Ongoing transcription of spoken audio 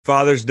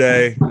Father's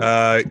Day.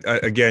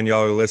 Again,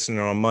 y'all are listening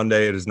on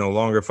Monday. It is no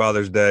longer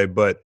Father's Day,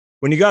 but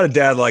when you got a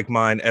dad like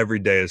mine, every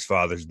day is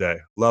Father's Day.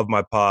 Love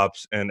my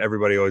pops, and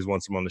everybody always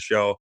wants him on the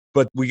show.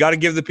 But we got to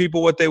give the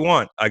people what they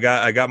want. I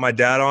got my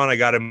dad on. I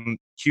got him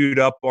queued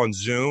up on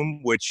Zoom,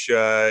 which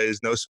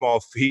is no small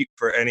feat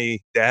for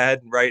any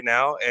dad right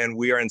now. And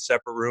we are in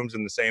separate rooms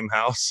in the same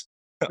house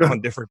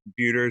on different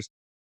computers,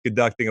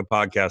 conducting a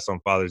podcast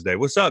on Father's Day.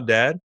 What's up,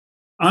 Dad?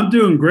 I'm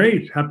doing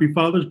great. Happy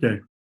Father's Day.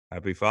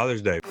 Happy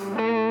Father's Day.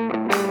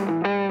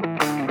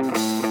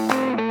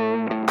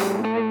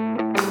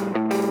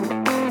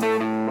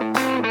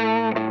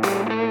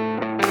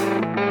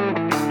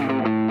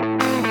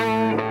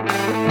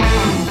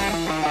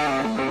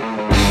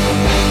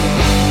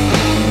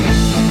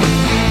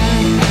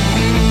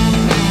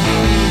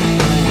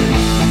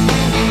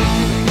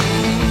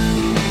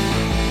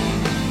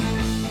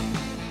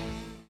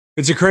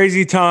 It's a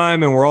crazy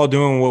time, and we're all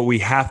doing what we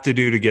have to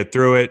do to get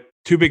through it.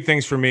 Two big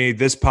things for me,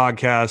 this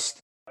podcast,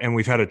 and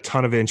we've had a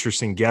ton of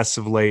interesting guests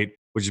of late,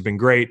 which has been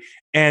great.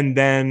 And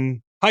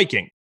then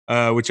hiking,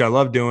 which I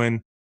love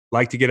doing.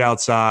 Like to get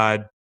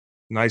outside.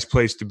 Nice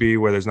place to be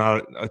where there's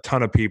not a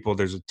ton of people.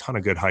 There's a ton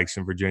of good hikes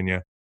in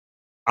Virginia.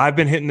 I've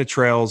been hitting the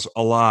trails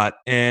a lot,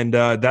 and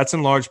that's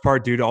in large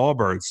part due to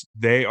Allbirds.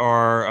 They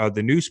are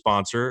the new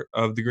sponsor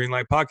of the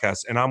Greenlight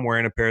Podcast, and I'm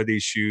wearing a pair of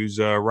these shoes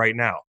right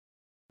now.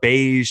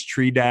 Beige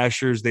Tree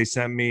Dashers they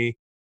sent me.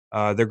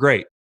 They're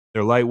great.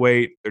 They're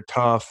lightweight, they're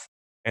tough,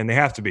 and they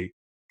have to be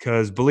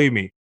because believe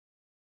me,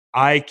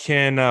 I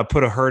can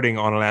put a hurting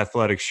on an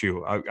athletic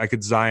shoe. I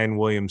could Zion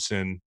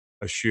Williamson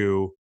a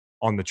shoe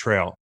on the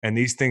trail, and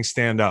these things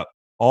stand up.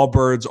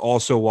 Allbirds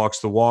also walks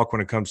the walk when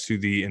it comes to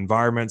the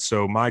environment.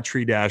 So my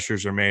Tree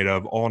Dashers are made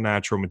of all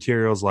natural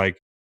materials like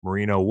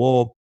merino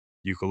wool,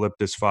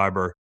 eucalyptus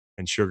fiber,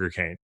 and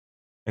sugarcane,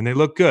 and they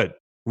look good.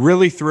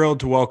 Really thrilled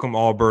to welcome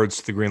Allbirds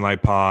to the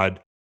Greenlight Pod.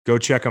 Go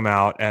check them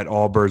out at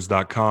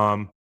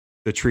allbirds.com,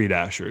 the Tree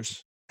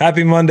Dashers.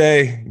 Happy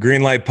Monday,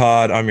 Greenlight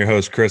Pod. I'm your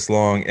host, Chris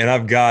Long, and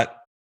I've got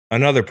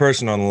another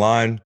person on the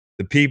line.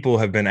 The people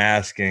have been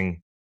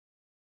asking,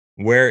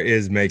 where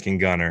is Macon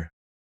Gunner?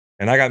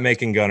 And I got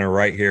Macon Gunner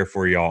right here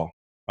for y'all.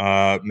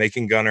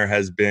 Macon Gunner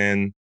has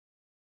been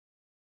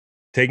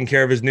taking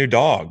care of his new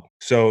dog.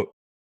 So,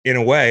 in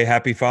a way,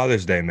 happy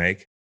Father's Day,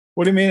 Make.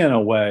 What do you mean in a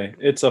way?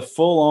 It's a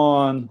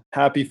full-on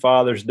happy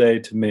Father's Day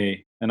to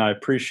me, and I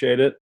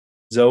appreciate it.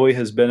 Zoe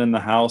has been in the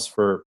house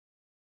for,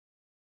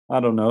 I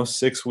don't know,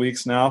 6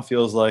 weeks now.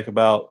 Feels like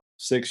about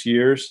 6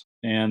 years,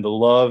 and the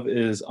love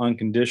is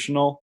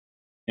unconditional,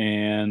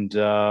 and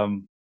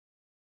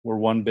we're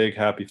one big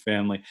happy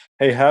family.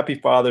 Hey, happy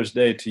Father's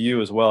Day to you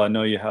as well. I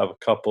know you have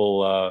a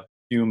couple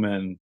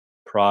human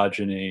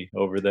progeny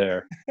over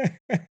there.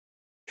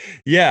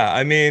 Yeah,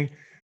 I mean,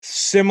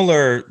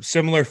 similar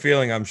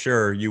feeling, I'm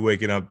sure, you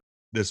waking up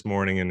this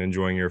morning and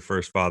enjoying your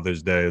first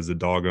Father's Day as a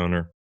dog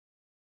owner,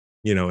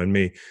 and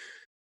me.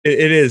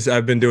 It is.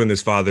 I've been doing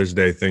this Father's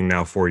Day thing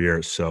now 4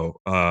 years, so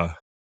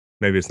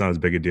maybe it's not as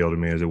big a deal to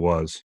me as it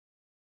was.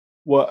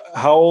 What?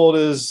 How old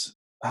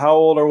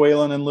are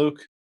Waylon and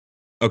Luke?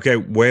 Okay,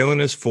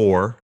 Waylon is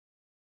 4,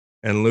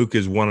 and Luke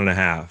is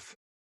 1.5.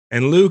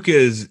 And Luke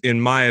is, in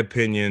my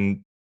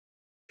opinion,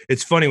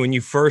 it's funny when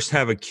you first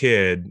have a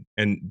kid,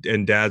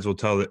 and dads will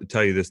tell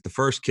you this. The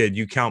first kid,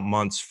 you count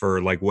months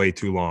for like way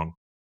too long.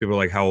 People are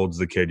like, "How old's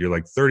the kid?" You're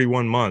like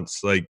 31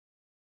 months. Like,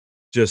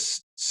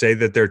 just say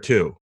that they're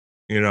 2.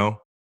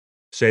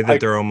 Say that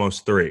they're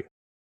almost 3.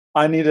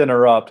 I need to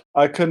interrupt.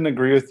 I couldn't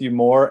agree with you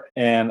more,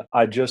 and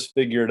I just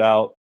figured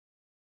out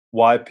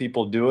why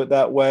people do it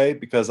that way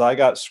because I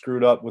got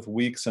screwed up with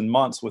weeks and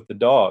months with the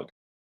dog.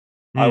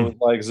 I was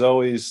like,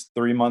 Zoe's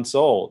 3 months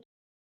old.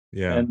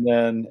 Yeah. And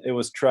then it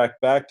was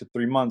tracked back to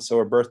 3 months. So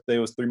her birthday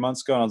was 3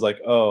 months ago. And I was like,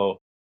 oh,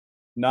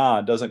 nah,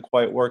 it doesn't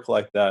quite work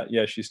like that.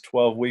 Yeah, she's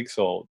 12 weeks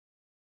old.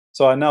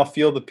 So I now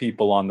feel the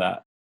people on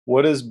that.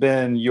 What has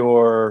been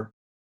your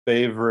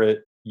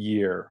favorite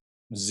year?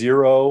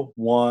 0,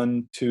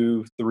 1,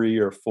 2, 3,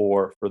 or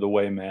 4 for the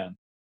Wayman?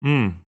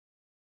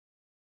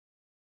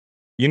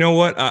 You know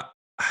what?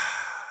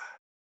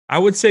 I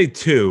would say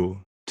 2.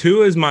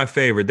 2 is my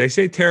favorite. They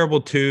say terrible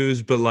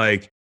 2s, but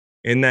like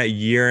in that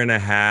year and a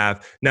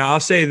half. Now, I'll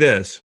say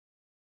this.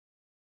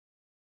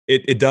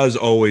 It does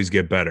always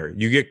get better.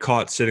 You get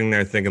caught sitting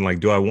there thinking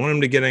like, do I want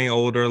him to get any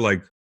older?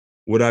 Like,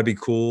 would I be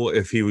cool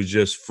if he was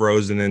just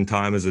frozen in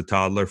time as a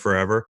toddler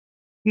forever?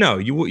 No,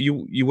 you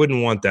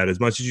wouldn't want that.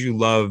 As much as you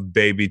love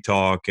baby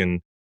talk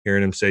and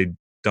hearing him say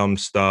dumb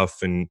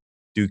stuff and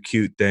do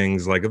cute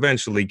things, like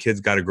eventually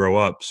kids got to grow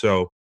up.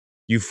 So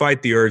you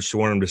fight the urge to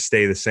want them to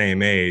stay the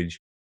same age.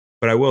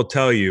 But I will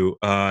tell you,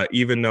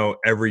 even though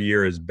every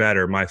year is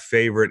better, my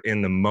favorite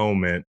in the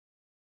moment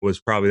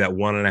was probably that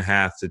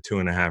 1.5 to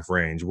 2.5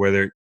 range,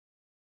 where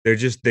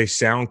they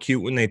sound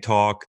cute when they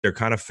talk. They're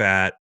kind of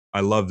fat. I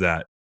love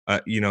that.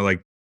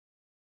 Like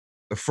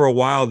for a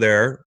while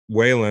there,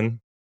 Waylon,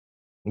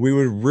 we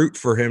would root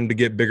for him to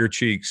get bigger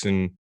cheeks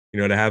and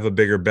to have a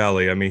bigger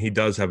belly. I mean, he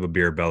does have a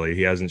beer belly.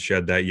 He hasn't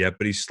shed that yet,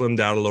 but he's slimmed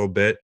out a little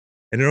bit.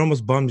 and it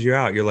almost bums you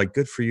out. You're like,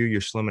 good for you,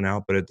 you're slimming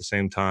out, but at the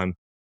same time,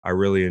 I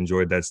really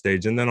enjoyed that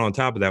stage. And then on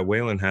top of that,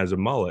 Waylon has a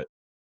mullet,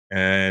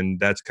 and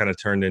that's kind of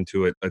turned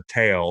into a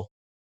tail.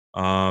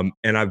 And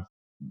I've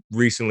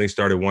recently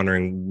started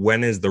wondering,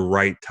 when is the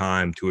right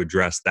time to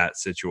address that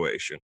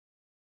situation?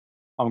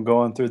 I'm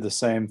going through the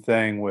same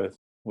thing with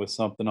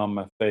something on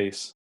my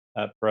face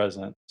at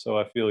present, so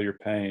I feel your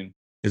pain.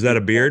 Is that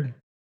a beard?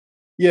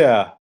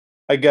 Yeah,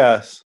 I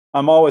guess.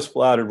 I'm always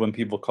flattered when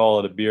people call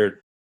it a beard.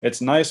 It's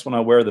nice when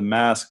I wear the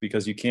mask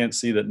because you can't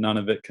see that none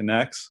of it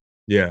connects.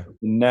 Yeah.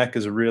 The neck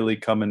is really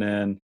coming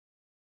in.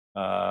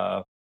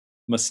 Uh,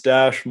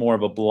 Mustache, more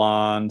of a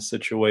blonde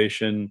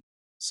situation.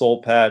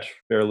 Soul patch,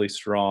 fairly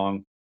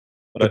strong.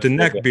 But I But the feel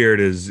neck beard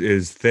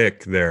is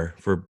thick there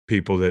for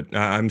people that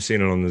I'm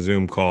seeing it on the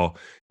Zoom call.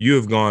 You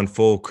have gone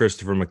full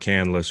Christopher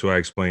McCandless, who I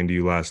explained to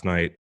you last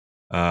night,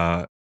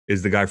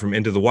 is the guy from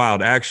Into the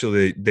Wild.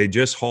 Actually, they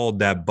just hauled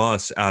that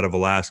bus out of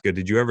Alaska.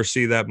 Did you ever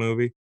see that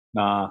movie?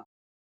 nah.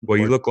 Well,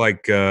 you look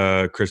like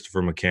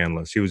Christopher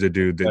McCandless. He was a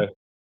dude that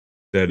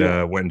Okay.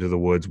 Yeah. went into the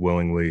woods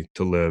willingly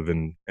to live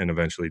and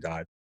eventually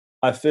died.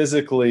 I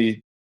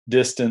physically,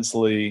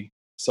 distantly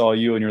saw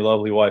you and your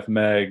lovely wife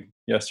Meg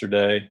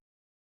yesterday,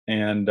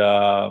 and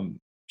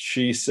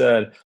she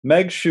said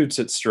Meg shoots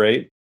it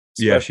straight,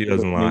 Yeah, she especially with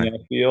doesn't me. lie.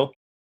 I feel,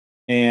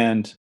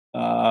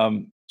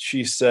 and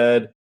she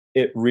said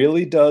it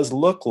really does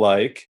look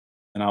like,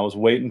 and I was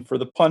waiting for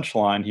the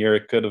punchline here.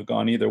 It could have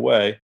gone either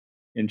way,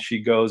 and she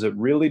goes, "It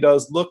really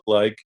does look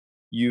like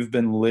you've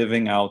been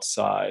living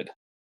outside."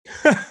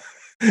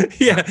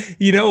 Yeah,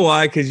 you know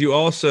why? Because you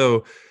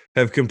also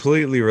have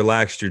completely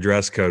relaxed your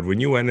dress code. When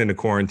you went into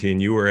quarantine,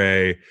 you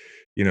were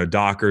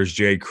Dockers,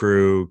 J.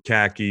 Crew,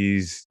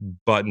 khakis,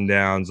 button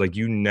downs. Like,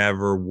 you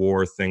never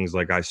wore things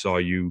like I saw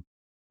you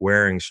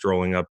wearing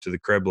strolling up to the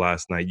crib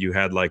last night. You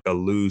had like a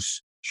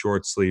loose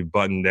short sleeve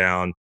button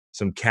down,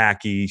 some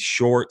khaki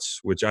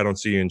shorts, which I don't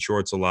see you in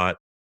shorts a lot,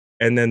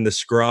 and then the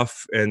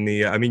scruff and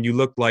I mean, you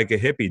look like a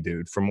hippie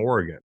dude from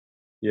Oregon.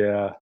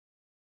 Yeah.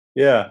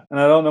 Yeah, and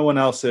I don't know when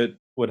else it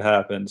would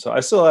happen. So I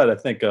still had, I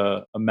think,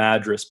 a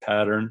Madras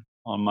pattern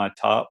on my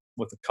top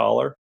with a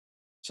collar.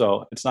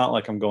 So it's not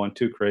like I'm going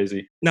too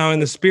crazy. Now, in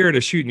the spirit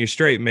of shooting you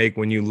straight, Make,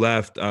 when you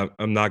left,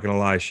 I'm not gonna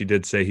lie, she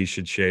did say he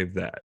should shave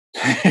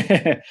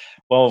that.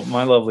 Well,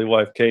 my lovely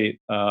wife Kate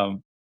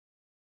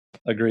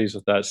agrees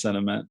with that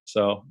sentiment.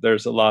 So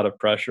there's a lot of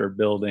pressure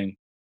building.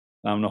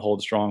 I'm going to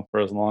hold strong for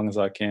as long as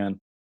I can.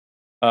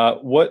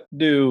 What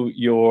do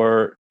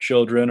your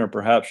children, or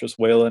perhaps just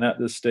Waylon at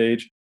this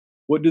stage,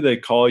 what do they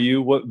call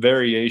you? What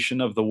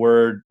variation of the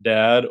word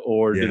dad,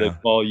 or do they Yeah.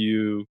 call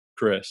you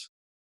Chris?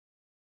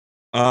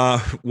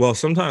 Well,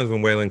 sometimes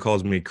when Waylon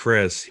calls me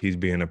Chris, he's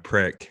being a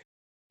prick,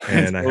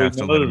 and I So he have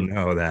to let him knows.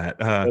 know that.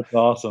 That's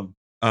awesome.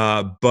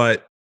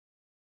 But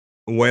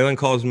Waylon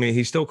calls me,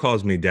 he still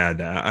calls me dad.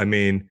 I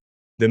mean,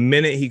 the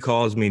minute he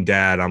calls me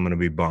dad, I'm gonna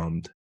be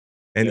bummed.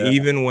 And Yeah.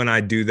 even when I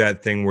do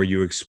that thing where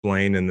you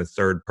explain in the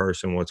third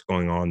person what's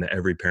going on, that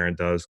every parent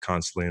does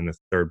constantly in the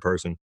third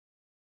person,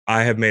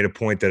 I have made a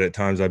point that at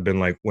times I've been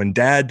like, when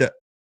dad,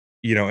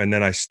 and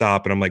then I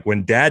stop and I'm like,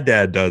 when dad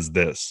does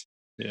this,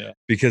 Yeah.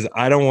 because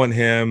I don't want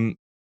him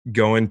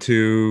going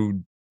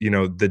to,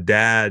 the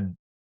dad,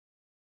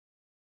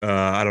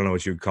 I don't know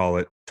what you'd call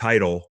it,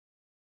 title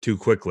too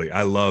quickly.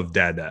 I love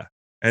dada.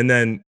 And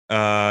then,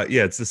 yeah,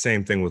 it's the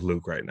same thing with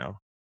Luke right now.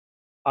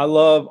 I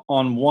love,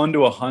 on 1 to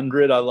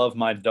 100, I love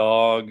my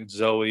dog,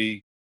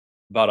 Zoe,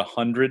 about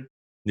 100.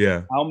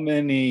 Yeah. How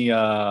many,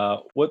 uh,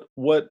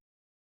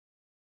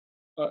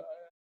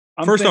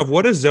 I'm First thinking, off,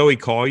 what does Zoe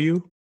call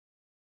you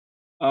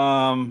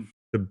um,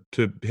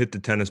 to hit the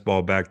tennis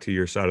ball back to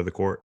your side of the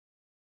court?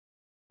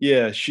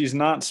 yeah, she's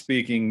not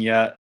speaking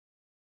yet.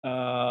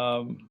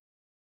 Um,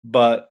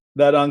 but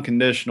that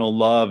unconditional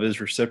love is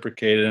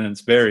reciprocated and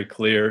it's very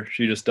clear.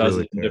 She just does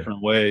Really it in clear.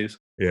 different ways.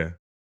 Yeah.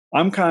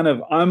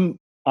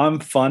 I'm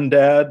fun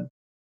dad.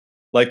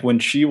 Like when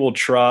she will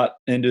trot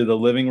into the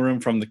living room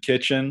from the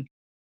kitchen,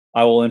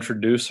 I will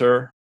introduce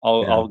her. Yeah.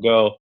 I'll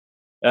go,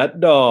 that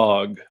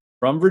dog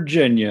from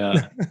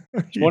Virginia,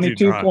 You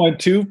do not.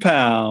 22.2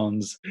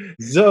 pounds,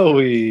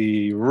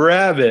 Zoe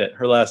Rabbit.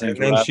 Her last And name's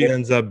then she Rabbit.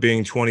 ends up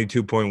being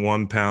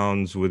 22.1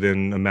 pounds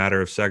within a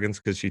matter of seconds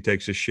because she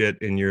takes a shit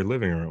in your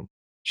living room.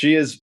 She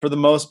is, for the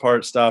most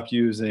part, stopped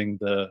using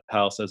the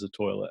house as a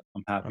toilet.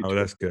 I'm happy Oh, to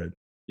that's report. good.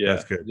 Yeah,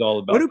 That's good. it's all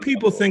What about do the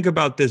people bubble. think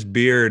about this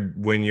beard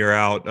when you're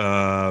out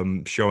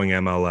showing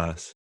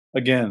MLS?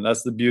 Again,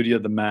 that's the beauty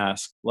of the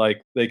mask.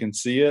 Like, they can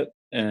see it,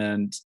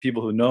 and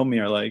people who know me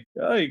are like,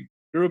 "Oh, you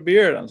grew a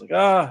beard." I was like,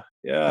 "Ah,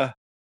 yeah,"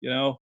 you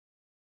know,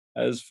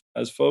 as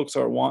folks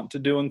are wont to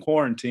do in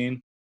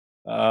quarantine.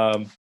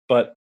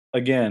 But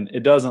again,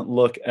 it doesn't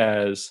look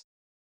as,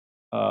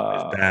 As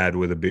uh, bad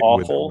with a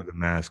awful. with a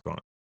mask on.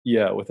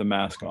 Yeah, with a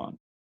mask Okay. on.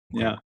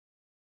 Okay. Yeah,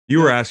 You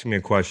were yeah. asking me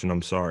a question.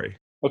 I'm sorry.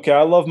 Okay,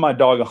 I love my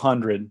dog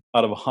 100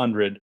 out of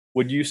 100.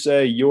 Would you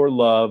say your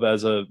love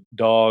as a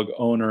dog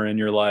owner in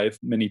your life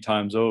many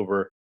times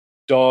over,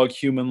 dog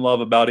human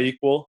love about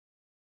equal?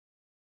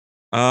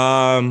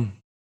 Um,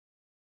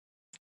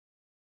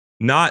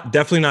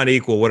 Definitely not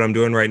equal. What I'm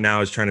doing right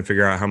now is trying to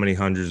figure out how many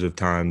hundreds of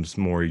times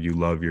more you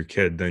love your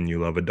kid than you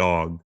love a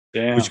dog,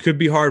 which Damn. could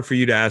be hard for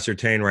you to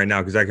ascertain right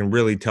now because I can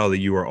really tell that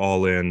you are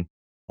all in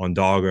on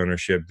dog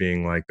ownership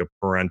being like the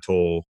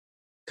parental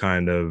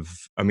kind of.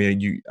 I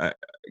mean,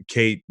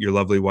 Kate, your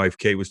lovely wife,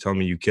 Kate was telling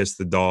me you kiss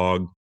the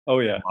dog Oh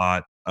yeah. a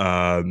lot.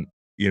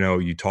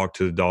 You talk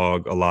to the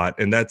dog a lot,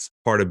 and that's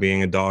part of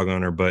being a dog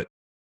owner, but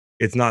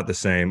it's not the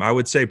same. I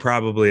would say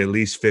probably at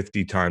least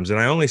 50 times. And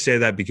I only say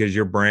that because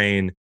your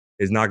brain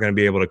is not going to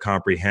be able to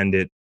comprehend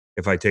it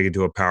if I take it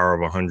to a power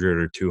of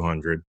 100 or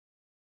 200.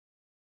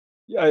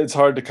 Yeah, it's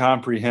hard to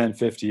comprehend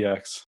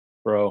 50x,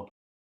 bro.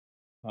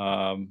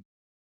 Um,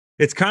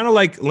 It's kind of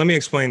like, let me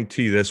explain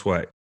to you this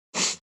way.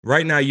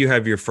 Right now, you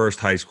have your first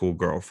high school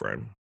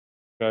girlfriend.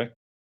 okay.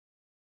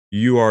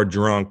 You are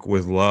drunk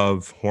with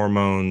love,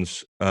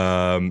 hormones.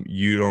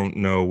 You don't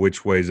know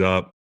which way's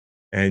up,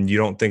 and you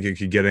don't think it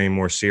could get any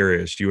more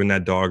serious. You and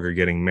that dog are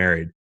getting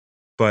married.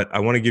 But I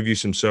want to give you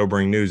some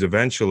sobering news.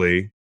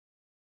 Eventually,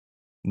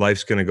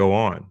 life's going to go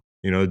on.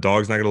 The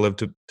dog's not going to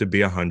live to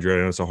be 100.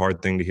 I know it's a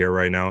hard thing to hear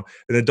right now.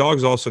 And the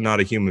dog's also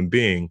not a human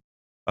being.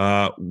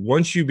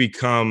 Once you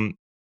become,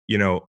 you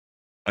know,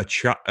 a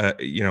child,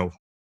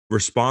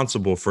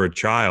 responsible for a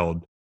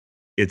child,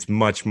 it's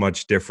much,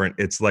 much different.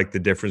 It's like the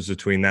difference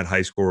between that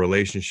high school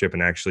relationship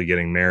and actually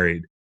getting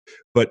married,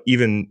 but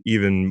even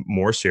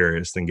more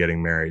serious than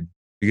getting married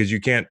because you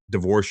can't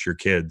divorce your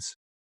kids.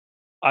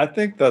 I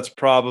think that's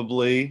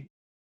probably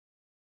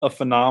a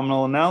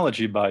phenomenal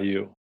analogy by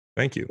you.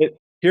 Thank you.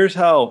 Here's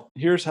how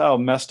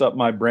messed up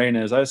my brain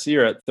is. I see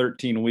her at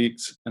 13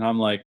 weeks and I'm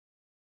like,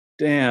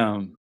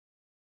 "Damn,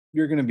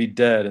 you're going to be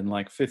dead in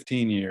like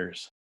 15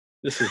 years."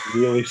 This is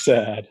really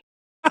sad.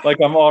 Like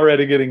I'm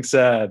already getting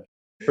sad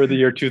for the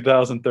year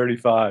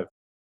 2035.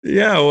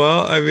 Yeah,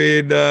 well, I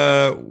mean,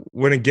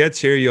 when it gets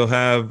here, you'll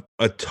have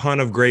a ton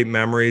of great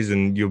memories,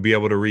 and you'll be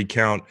able to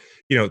recount.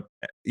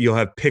 You'll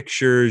have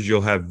pictures,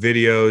 you'll have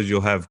videos,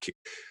 you'll have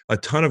a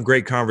ton of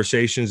great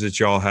conversations that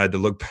y'all had to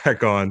look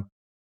back on.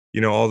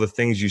 All the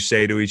things you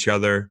say to each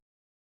other.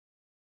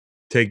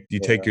 Take Yeah.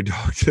 your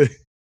dog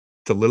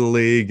to little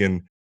league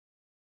and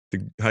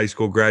the high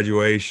school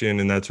graduation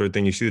and that sort of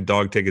thing. You see the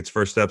dog take its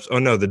first steps. Oh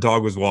no, the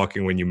dog was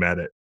walking when you met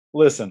it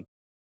Listen,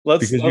 let's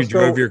because you let's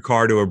drove go your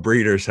car to a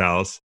breeder's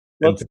house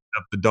and let's picked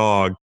up the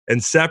dog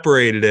and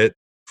separated it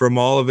from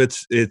all of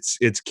its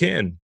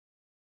kin.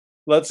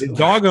 let's Is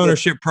dog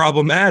ownership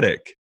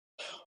problematic?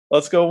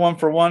 let's go one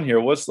for one here.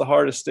 What's the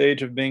hardest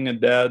stage of being a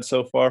dad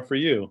so far for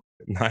you?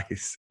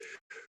 Nice.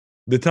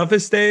 The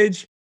toughest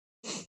stage,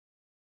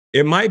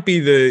 it might be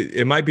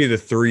the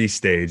 3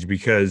 stage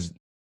because,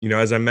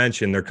 as I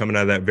mentioned, they're coming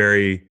out of that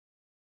very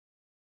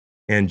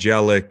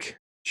angelic,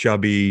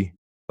 chubby,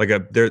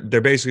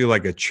 they're basically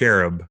like a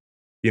cherub.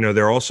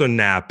 They're also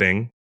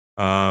napping.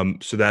 So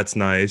that's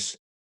nice.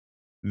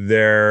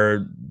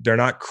 They're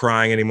not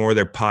crying anymore,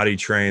 they're potty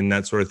trained,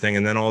 that sort of thing.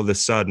 And then all of a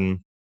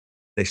sudden,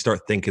 they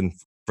start thinking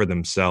for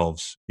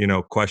themselves,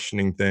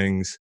 questioning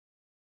things,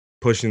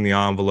 pushing the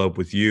envelope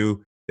with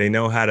you. They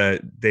know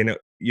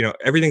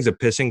everything's a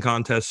pissing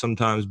contest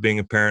sometimes being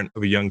a parent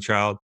of a young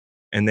child,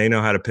 and they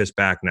know how to piss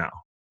back now.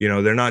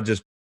 They're not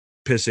just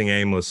pissing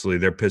aimlessly,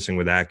 they're pissing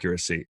with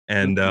accuracy.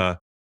 Mhm.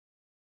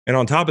 And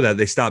on top of that,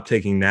 they stop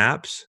taking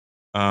naps.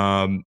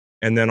 And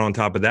then on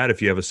top of that,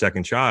 if you have a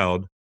second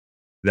child,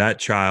 that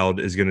child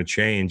is going to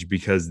change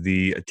because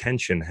the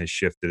attention has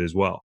shifted as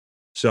well.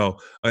 So,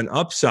 an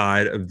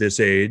upside of this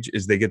age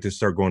is they get to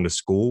start going to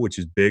school, which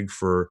is big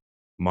for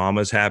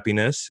mama's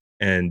happiness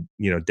and,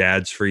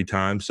 dad's free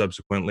time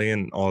subsequently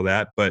and all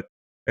that.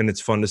 And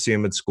it's fun to see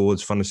them at school.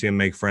 It's fun to see them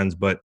make friends.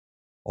 But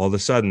all of a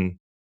sudden,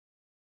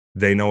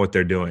 they know what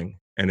they're doing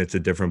and it's a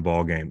different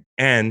ball game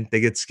and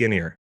they get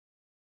skinnier.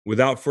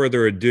 Without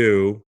further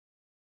ado,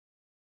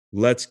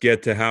 let's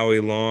get to Howie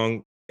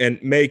Long. And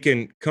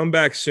Macon, come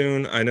back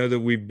soon. I know that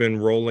we've been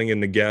rolling in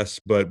the guests,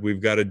 but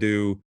we've got to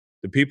do.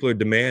 The people are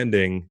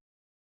demanding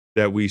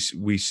that we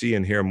see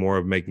and hear more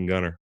of Macon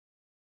Gunner.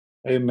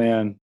 Hey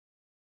man,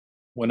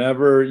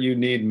 whenever you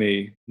need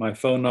me, my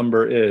phone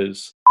number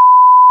is.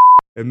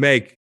 And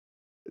make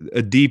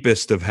a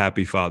deepest of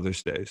happy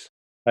Father's Days.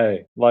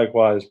 Hey,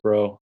 likewise,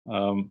 bro.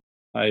 Why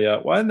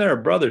isn't there a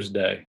Brother's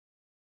Day?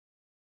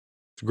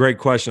 It's a great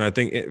question. I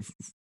think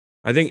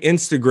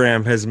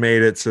Instagram has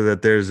made it so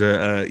that there's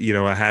a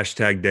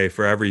hashtag day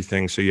for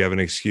everything, so you have an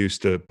excuse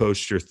to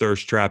post your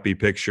thirst trappy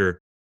picture.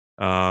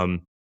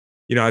 Um,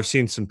 I've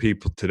seen some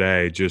people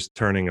today just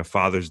turning a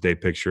Father's Day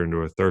picture into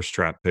a thirst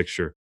trap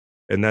picture,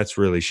 and that's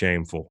really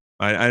shameful.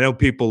 I know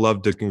people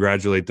love to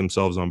congratulate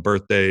themselves on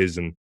birthdays,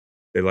 and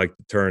they like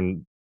to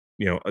turn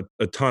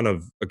a ton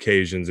of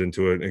occasions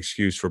into an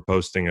excuse for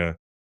posting a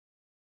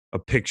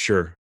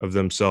picture of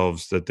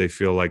themselves that they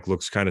feel like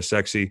looks kind of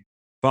sexy.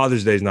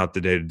 Father's Day is not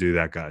the day to do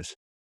that, guys.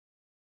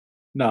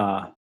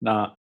 Nah,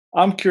 nah.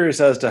 I'm curious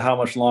as to how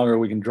much longer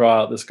we can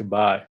draw out this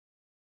goodbye.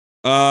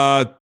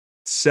 Uh,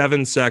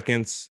 7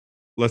 seconds.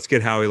 Let's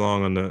get Howie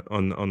Long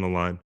on the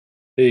line.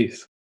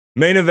 Peace.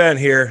 Main event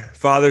here,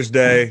 Father's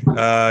Day.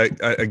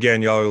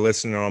 Again, y'all are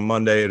listening on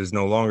Monday. It is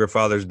no longer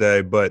Father's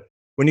Day, but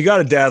when you got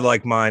a dad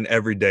like mine,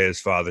 every day is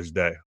Father's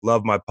Day.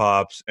 Love my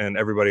pops, and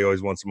everybody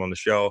always wants him on the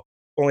show.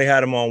 Only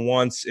had him on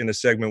once in a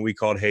segment we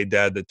called Hey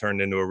Dad that turned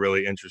into a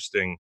really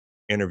interesting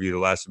interview that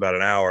lasted about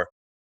an hour.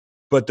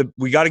 But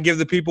we got to give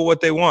the people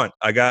what they want.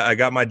 I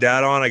got my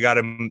dad on. I got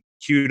him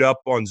queued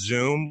up on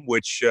Zoom,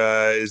 which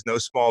is no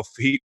small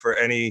feat for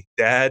any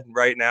dad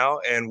right now.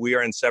 And we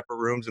are in separate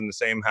rooms in the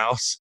same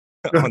house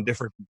on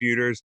different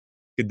computers,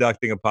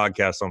 conducting a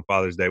podcast on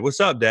Father's Day.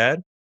 What's up,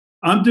 Dad?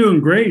 I'm doing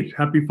great.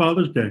 Happy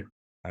Father's Day.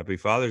 Happy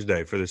Father's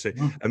Day for the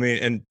Wow. I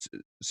mean, and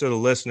so the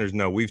listeners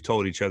know we've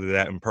told each other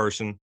that in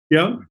person.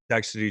 Yeah.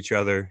 Texted each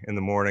other in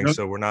the morning, Yep.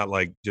 so we're not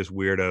like just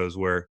weirdos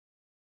where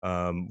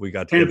we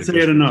got Can't together say just it for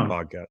this enough.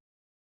 podcast.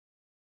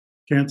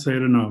 Can't say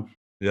it enough.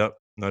 Yep,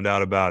 no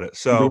doubt about it. And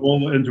So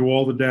to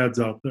all the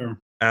dads out there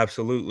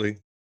absolutely.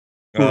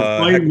 who are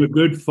fighting the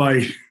good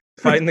fight.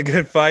 Fighting the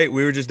good fight.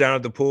 We were just down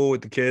at the pool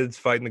with the kids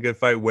fighting the good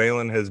fight.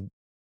 Waylon has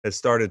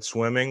started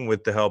swimming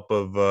with the help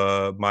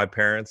of my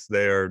parents.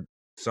 They are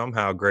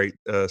somehow great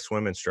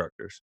swim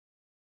instructors.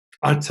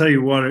 I'll tell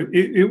you what,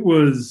 it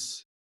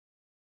was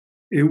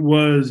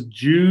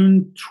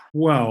June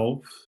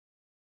 12th,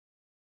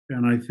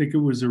 and I think it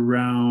was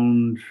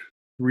around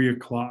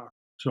 3:00.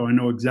 So I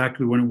know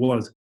exactly when it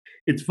was.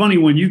 It's funny,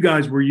 when you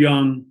guys were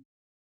young,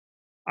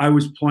 I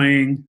was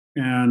playing,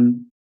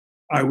 and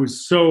I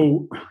was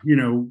so,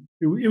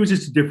 it was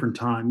just a different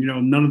time.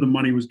 None of the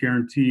money was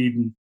guaranteed,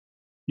 and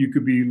you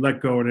could be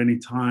let go at any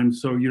time.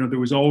 So, there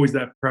was always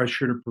that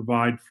pressure to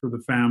provide for the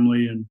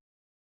family. And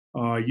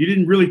you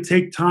didn't really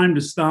take time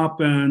to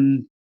stop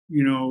and,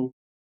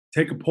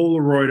 take a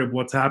Polaroid of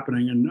what's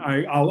happening. And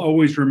I'll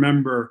always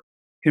remember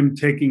him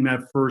taking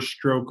that first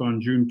stroke on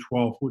June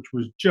 12th, which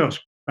was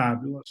just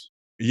fabulous.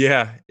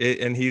 Yeah,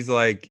 and he's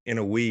like in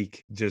a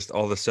week, just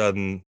all of a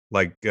sudden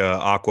like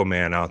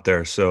Aquaman out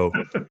there. So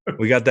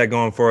we got that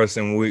going for us,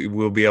 and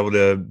we'll be able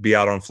to be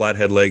out on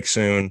Flathead Lake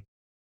soon,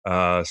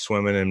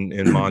 swimming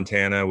in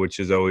Montana, which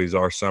is always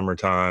our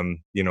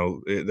summertime.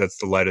 That's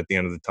the light at the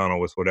end of the tunnel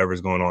with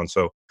whatever's going on.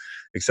 So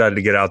excited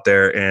to get out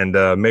there,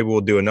 and maybe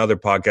we'll do another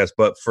podcast.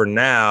 But for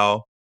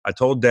now, I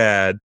told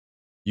Dad,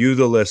 you,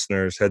 the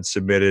listeners, had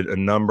submitted a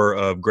number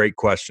of great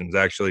questions.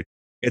 Actually,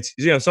 it's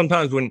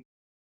sometimes when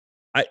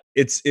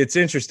it's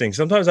interesting.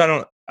 Sometimes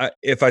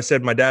if I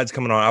said my dad's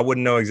coming on, I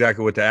wouldn't know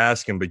exactly what to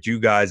ask him, but you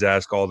guys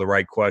ask all the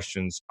right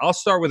questions. I'll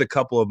start with a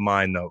couple of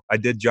mine though. I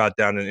did jot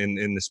down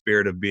in the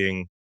spirit of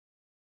being,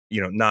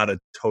 not a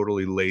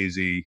totally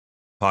lazy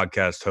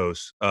podcast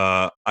host.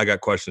 I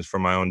got questions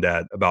from my own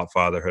dad about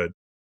fatherhood.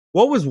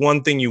 What was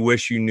one thing you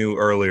wish you knew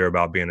earlier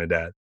about being a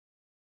dad?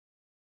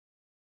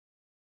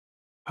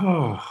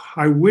 Oh,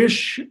 I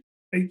wish,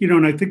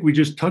 and I think we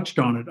just touched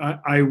on it.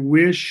 I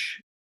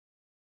wish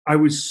I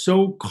was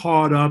so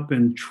caught up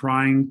in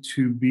trying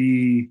to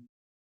be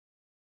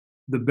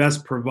the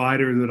best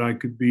provider that I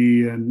could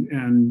be,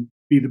 and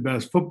be the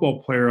best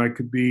football player I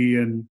could be.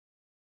 And,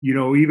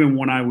 even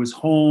when I was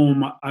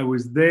home, I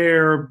was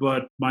there,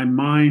 but my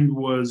mind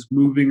was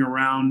moving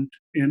around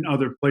in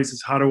other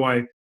places. How do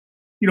I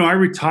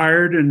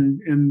retired,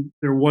 and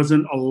there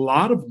wasn't a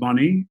lot of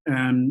money,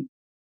 and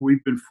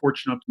we've been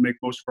fortunate enough to make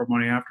most of our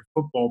money after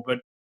football. But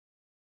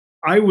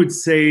I would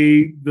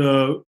say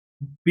the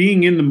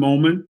being in the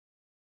moment,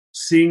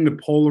 seeing the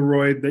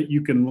Polaroid that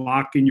you can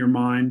lock in your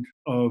mind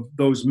of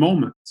those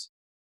moments.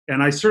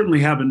 And I certainly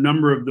have a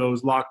number of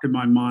those locked in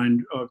my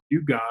mind of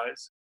you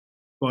guys,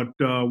 but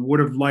would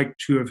have liked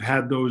to have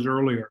had those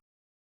earlier.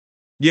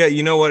 Yeah,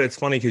 you know what? It's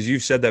funny because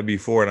you've said that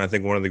before, and I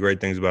think one of the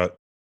great things about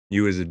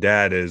you as a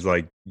dad is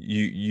like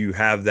you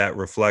have that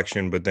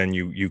reflection, but then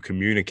you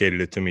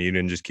communicated it to me. You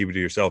didn't just keep it to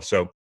yourself.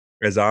 So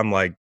as I'm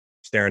like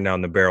staring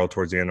down the barrel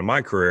towards the end of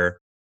my career,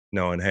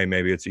 knowing, hey,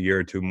 maybe it's a year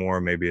or two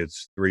more, maybe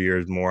it's 3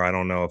 years more. I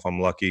don't know if I'm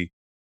lucky.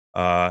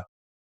 Uh,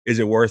 is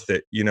it worth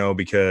it?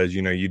 Because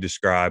you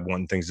describe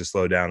wanting things to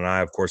slow down, and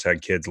I of course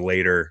had kids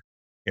later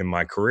in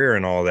my career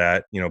and all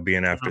that.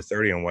 Being after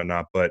 30 and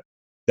whatnot, but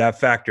that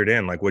factored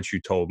in, like what you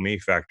told me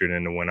factored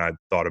into when I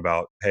thought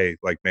about, hey,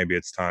 like maybe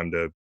it's time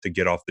to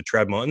get off the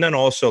treadmill. And then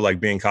also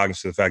like being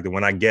cognizant of the fact that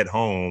when I get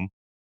home,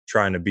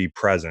 trying to be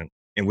present,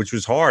 and which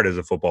was hard as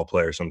a football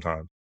player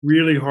sometimes.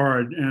 Really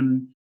hard.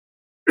 And,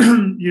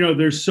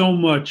 there's so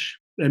much.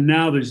 And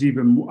now there's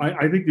even,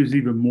 I think there's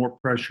even more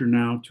pressure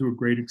now to a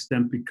great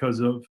extent because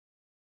of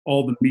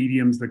all the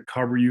mediums that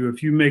cover you.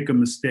 If you make a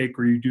mistake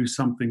or you do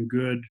something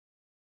good,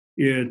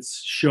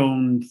 it's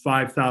shown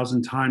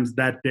 5,000 times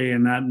that day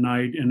and that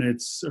night, and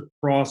it's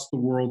across the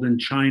world in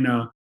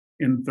China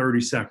in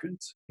 30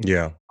 seconds.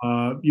 Yeah.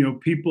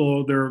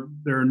 People, there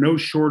are no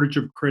shortage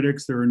of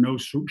critics. There are no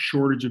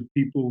shortage of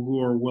people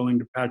who are willing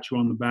to pat you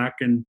on the back.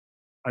 And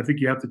I think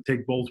you have to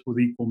take both with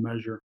equal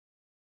measure.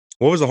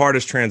 What was the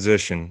hardest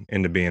transition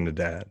into being a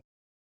dad?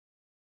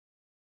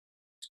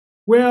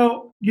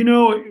 Well,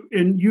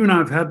 and you and I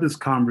have had this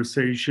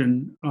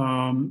conversation.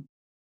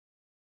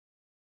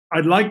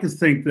 I'd like to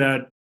think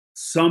that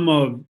some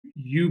of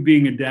you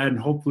being a dad, and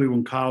hopefully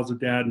when Kyle's a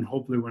dad, and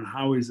hopefully when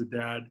Howie's a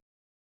dad,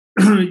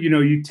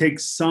 you take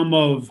some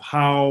of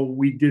how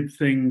we did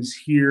things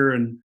here,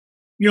 and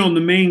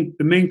the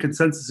main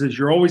consensus is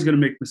you're always going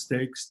to make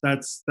mistakes.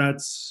 That's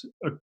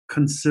a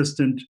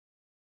consistent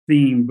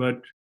theme,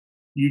 but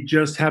you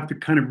just have to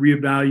kind of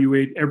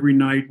reevaluate every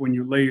night when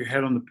you lay your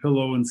head on the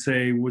pillow and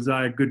say, was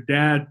I a good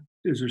dad?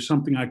 Is there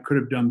something I could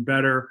have done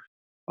better?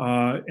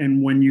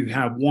 And when you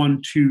have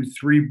one, two,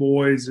 three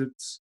boys,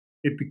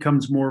 it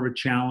becomes more of a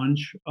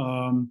challenge.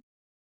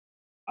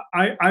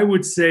 I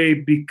would say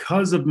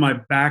because of my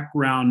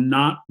background,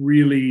 not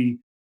really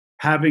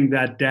having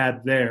that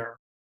dad there.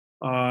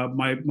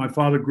 My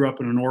father grew up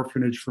in an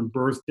orphanage from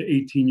birth to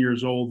 18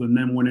 years old, and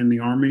then went in the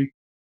army.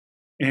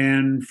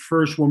 And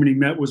first woman he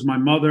met was my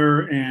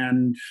mother,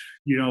 and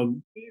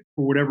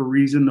for whatever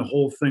reason, the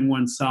whole thing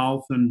went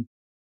south, and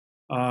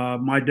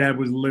my dad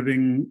was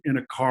living in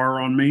a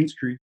car on Main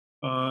Street.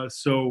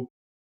 So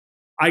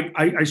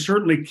I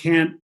certainly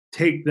can't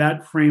take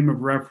that frame of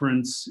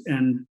reference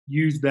and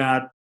use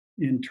that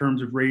in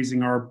terms of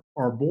raising our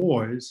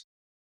boys.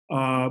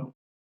 Uh,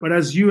 but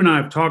as you and I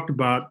have talked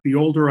about, the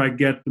older I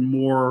get, the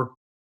more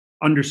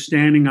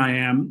understanding I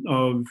am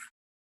of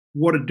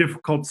what a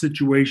difficult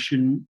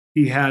situation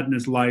he had in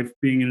his life,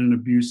 being in an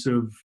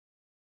abusive,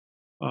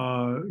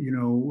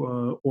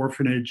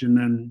 orphanage, and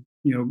then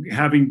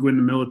having to go in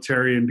the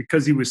military. And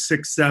because he was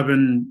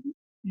 6'7",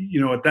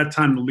 at that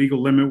time the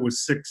legal limit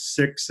was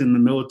 6'6" in the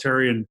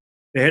military, and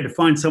they had to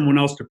find someone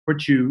else to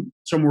put you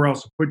somewhere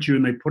else to put you,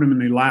 and they put him in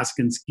the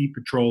Alaskan Ski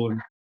Patrol and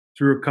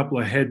threw a couple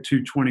of head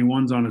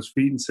 221s on his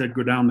feet and said,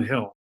 "Go down the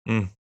hill."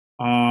 Mm.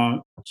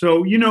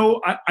 So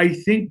I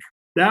think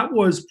that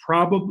was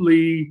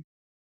probably.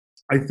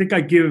 I think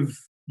I give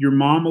your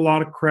mom a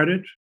lot of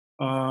credit.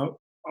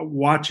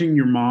 Watching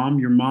your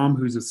mom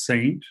who's a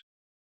saint,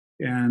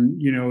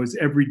 and is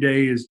every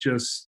day is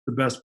just the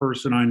best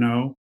person I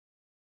know.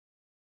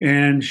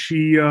 And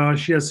she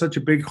has such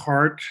a big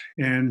heart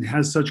and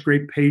has such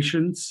great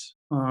patience.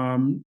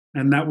 And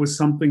that was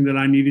something that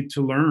I needed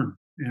to learn.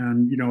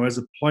 And as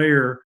a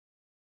player,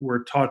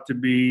 we're taught to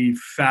be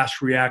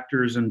fast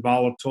reactors and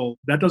volatile.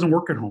 That doesn't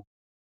work at home.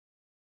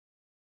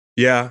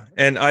 Yeah,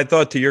 and I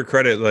thought, to your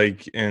credit,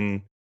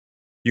 and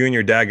you and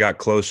your dad got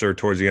closer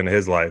towards the end of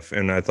his life,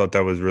 and I thought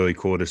that was really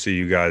cool to see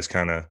you guys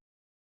kind of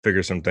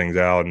figure some things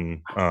out.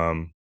 And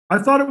I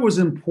thought it was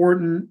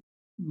important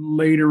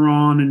later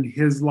on in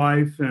his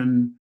life,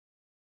 and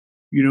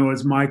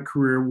as my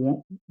career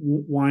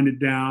winded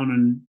down,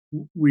 and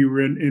we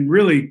were in, and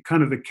really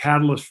kind of the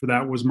catalyst for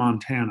that was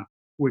Montana,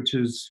 which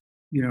is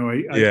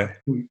yeah,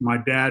 my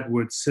dad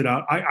would sit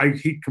out.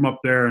 He'd come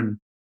up there, and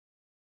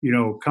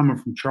coming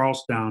from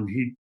Charlestown,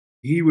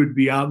 he would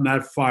be out in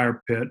that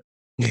fire pit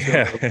till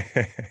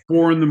yeah,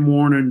 4 in the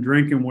morning,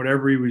 drinking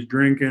whatever he was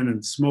drinking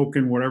and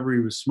smoking whatever he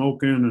was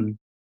smoking,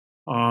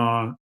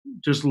 and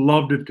just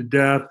loved it to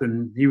death.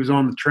 And he was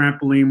on the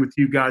trampoline with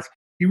you guys.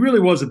 He really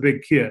was a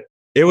big kid.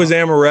 it was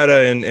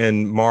Amaretta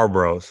and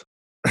Marlboros.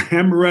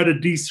 Amaretta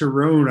di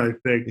Cerrone, I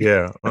think.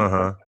 Yeah,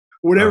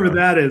 Whatever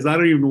that is, I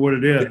don't even know what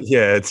it is.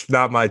 Yeah, it's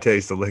not my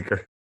taste of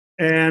liquor.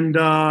 And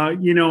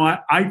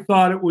I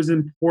thought it was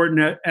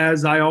important,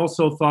 as I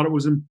also thought it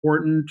was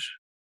important.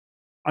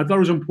 I thought it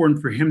was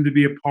important for him to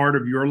be a part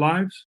of your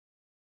lives,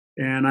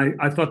 and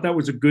I thought that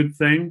was a good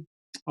thing.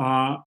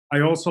 I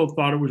also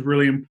thought it was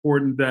really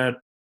important that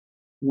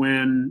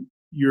when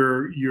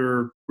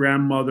your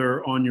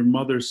grandmother on your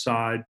mother's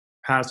side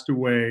passed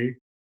away,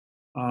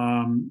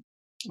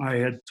 I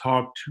had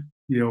talked,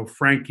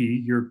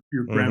 Frankie, your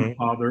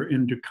grandfather,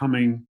 into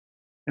coming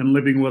and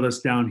living with us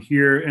down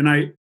here, and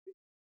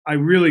I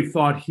really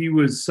thought he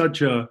was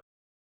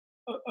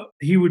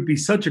he would be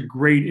such a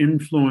great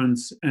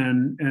influence,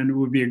 and it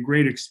would be a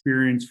great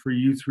experience for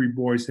you three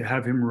boys to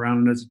have him around.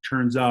 And as it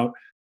turns out,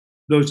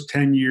 those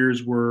 10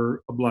 years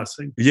were a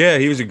blessing. Yeah,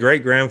 he was a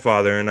great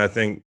grandfather, and I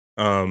think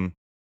one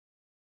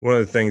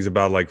of the things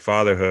about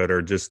fatherhood,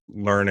 or just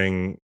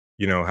learning,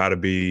 how to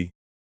be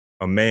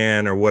a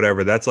man or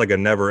whatever, that's a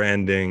never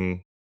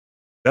ending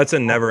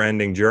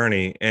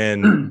journey.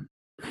 And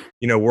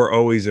we're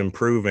always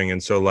improving.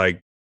 And so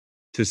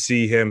to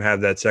see him have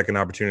that second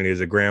opportunity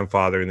as a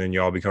grandfather, and then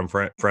you all become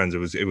friends,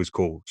 it was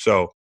cool.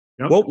 So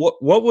Yep.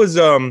 what was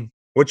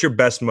what's your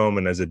best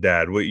moment as a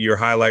dad? What your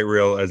highlight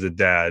reel as a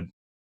dad?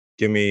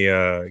 Give me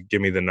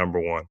the number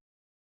one.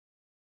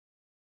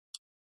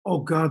 Oh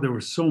God, there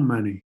were so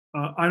many.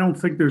 I don't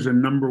think there's a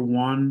number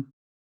one.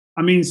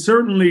 I mean,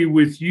 certainly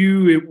with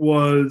you, it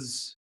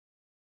was,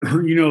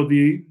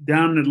 the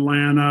down in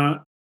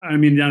Atlanta. I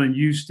mean, down in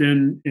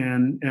Houston,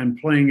 and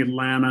playing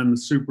Atlanta in the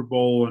Super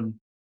Bowl, and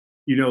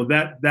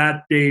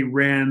that day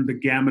ran the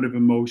gamut of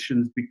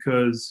emotions,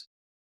 because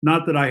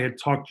not that I had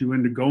talked you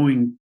into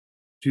going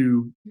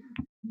to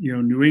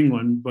New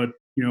England, but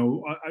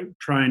I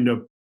trying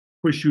to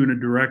push you in a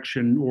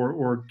direction,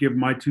 or give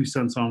my 2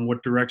 cents on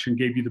what direction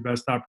gave you the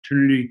best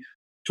opportunity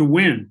to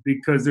win,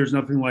 because there's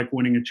nothing like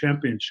winning a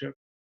championship.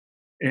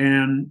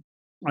 And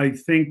I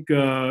think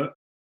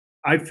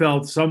I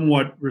felt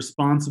somewhat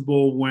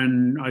responsible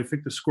when I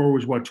think the score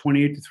was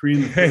 28-3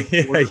 in the third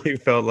Yeah, quarter. you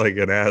felt like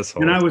an And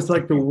asshole. I was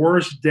like the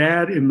worst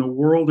dad in the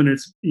world. And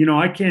it's,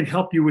 I can't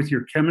help you with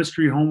your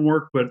chemistry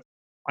homework, but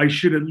I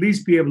should at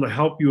least be able to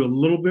help you a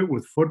little bit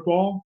with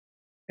football.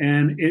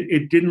 And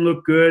it didn't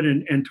look good.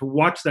 And to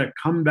watch that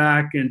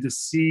comeback and to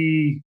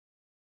see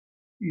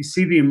you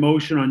see the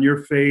emotion on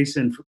your face,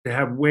 and to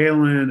have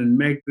Waylon and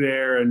Meg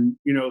there, and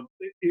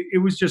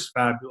it was just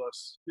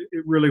fabulous.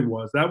 It really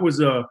was. That was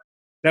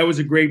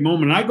a great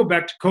moment. I go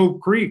back to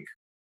Cove Creek.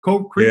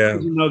 Cove Creek Yeah,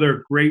 was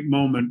another great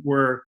moment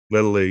where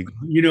Little League,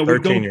 we go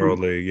 13-year-old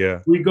from league.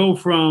 Yeah.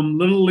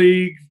 Little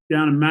League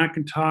down in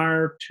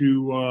McIntyre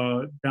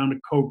to down to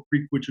Cove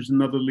Creek, which was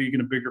another league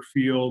in a bigger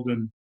field.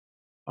 And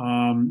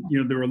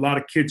there were a lot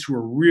of kids who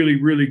were really,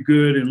 really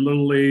good in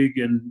Little League,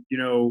 and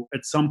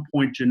at some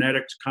point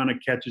genetics kind of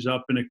catches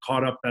up, and it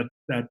caught up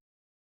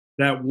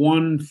that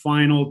one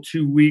final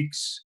 2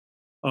 weeks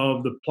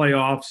of the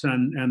playoffs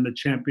and the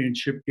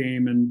championship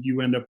game, and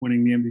you end up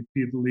winning the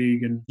MVP of the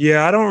league. And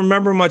Yeah, I don't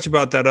remember much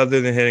about that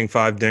other than hitting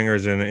 5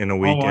 dingers in a oh, I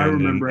weekend.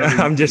 remember And every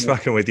I'm just minute.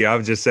 fucking with you. I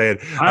was just saying.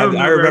 I I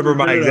remember remember every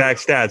my minute of it.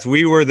 exact stats.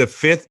 We were the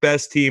 5th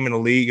best team in a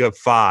league of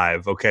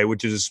 5. Okay,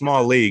 which is a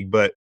small league,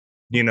 but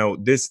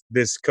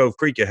this Cove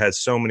Creek, it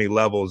has so many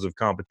levels of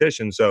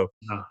competition. So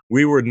Yeah.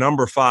 we were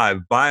number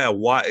 5 by a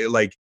wide.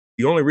 Like,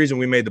 the only reason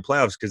we made the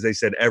playoffs because they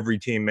said every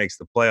team makes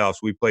the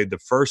playoffs. We played the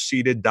first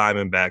seeded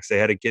Diamondbacks. They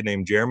had a kid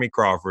named Jeremy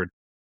Crawford,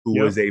 who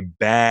Yep. was a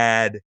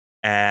bad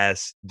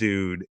ass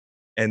dude.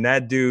 And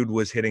that dude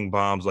was hitting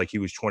bombs like he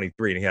was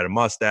 23, and he had a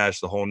mustache,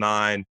 the whole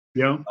 9.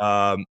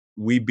 Yeah.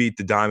 We beat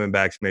the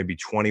Diamondbacks maybe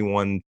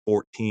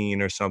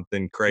 21-14 or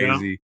something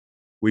crazy.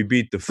 We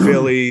beat the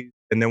Phillies,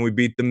 and then we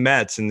beat the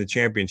Mets in the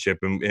championship.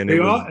 And it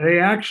was They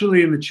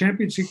actually, in the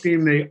championship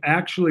game, they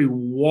actually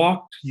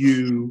walked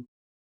you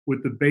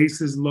with the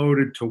bases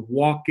loaded to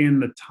walk in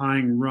the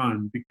tying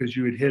run because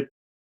you had hit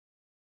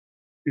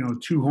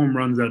 2 home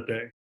runs that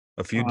day.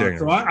 a few So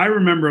dingers. I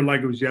remember it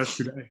like it was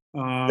yesterday.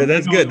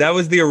 That's good. That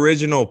was the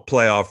original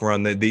playoff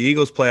run. The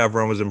Eagles playoff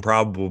run was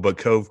improbable, but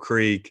Cove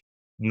Creek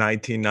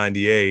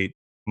 1998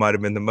 might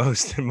have been the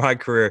most in my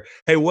career.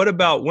 Hey,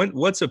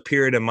 what's a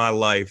period in my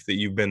life that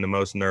you've been the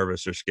most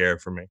nervous or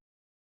scared for me?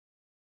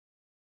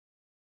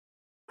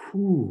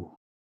 Ooh,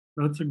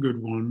 that's a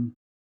good one.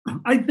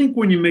 I think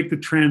when you make the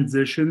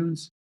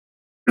transitions,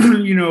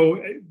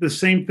 the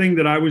same thing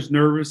that I was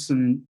nervous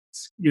and,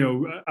 I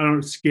don't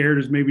know, scared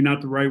is maybe not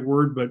the right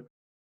word, but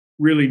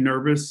really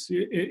nervous.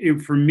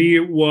 For me,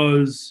 it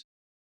was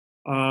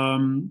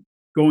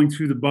going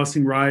through the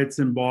busing riots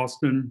in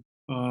Boston,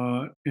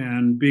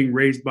 and being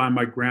raised by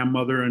my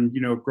grandmother, and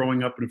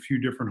growing up in a few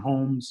different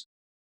homes,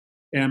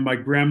 and my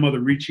grandmother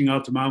reaching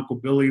out to my Uncle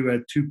Billy, who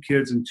had 2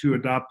 kids and 2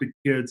 adopted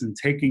kids, and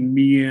taking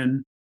me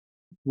in,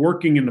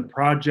 working in the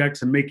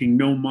projects and making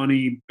no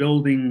money,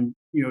 building,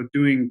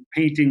 doing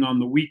painting on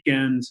the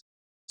weekends.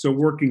 So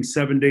working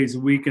 7 days a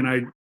week. And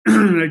I,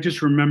 I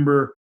just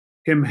remember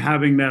him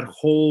having that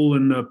hole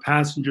in the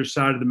passenger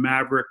side of the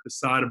Maverick,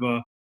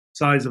 the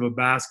size of a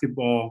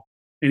basketball.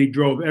 And he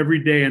drove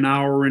every day an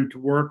hour into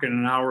work and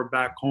an hour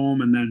back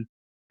home, and then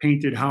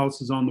painted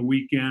houses on the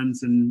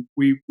weekends. And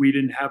we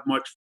didn't have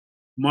much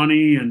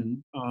money.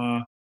 And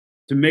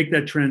to make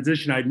that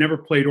transition, I'd never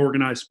played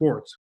organized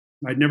sports.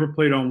 I'd never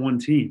played on one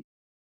team.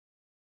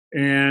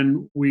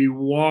 And we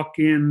walk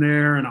in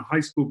there, and a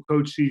high school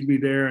coach sees me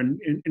there. And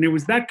it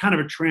was that kind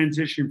of a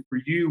transition for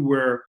you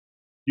where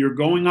you're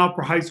going out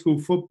for high school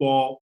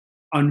football.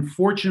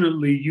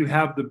 Unfortunately, you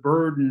have the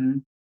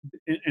burden,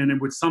 and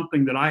it was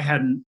something that I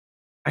hadn't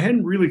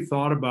really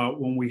thought about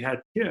when we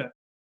had kids.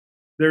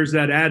 There's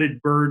that added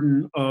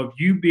burden of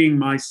you being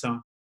my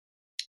son,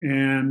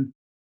 and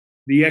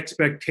the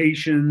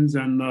expectations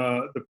and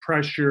the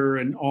pressure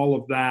and all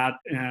of that,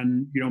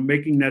 and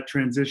making that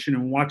transition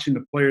and watching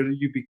the player that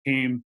you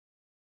became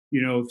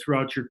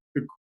throughout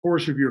the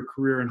course of your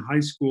career in high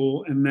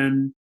school, and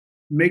then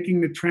making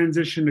the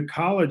transition to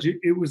college.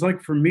 It was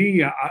like, for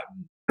me,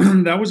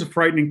 that was a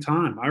frightening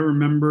time. I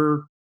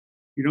remember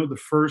the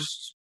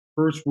first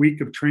week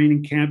of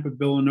training camp at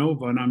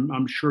Villanova, and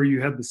I'm sure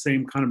you had the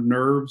same kind of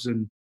nerves,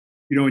 and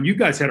and you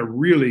guys had a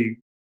really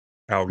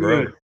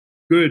Outgrow.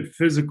 good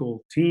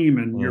physical team,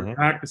 and your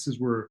practices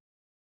were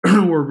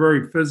were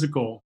very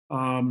physical.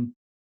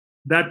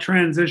 That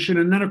transition,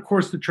 and then of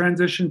course the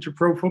transition to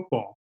pro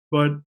football.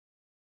 But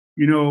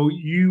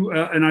you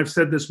and I've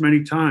said this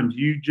many times.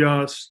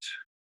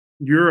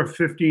 You're a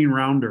 15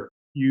 rounder.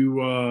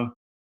 You're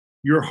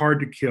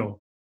hard to kill.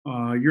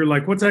 You're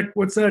like, what's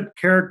that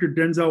character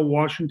Denzel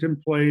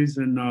Washington plays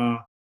in?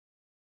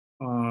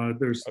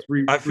 There's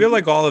 3. I feel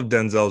like all of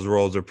Denzel's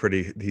roles are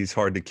he's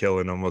hard to kill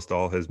in almost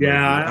all his movies.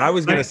 I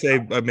was going to say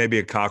maybe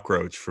a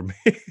cockroach for me.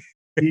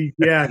 He's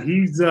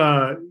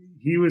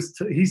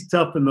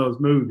tough in those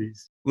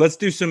movies. Let's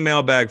do some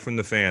mailbag from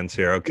the fans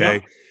here, okay?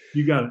 Yep,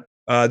 you got it.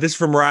 This is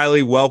from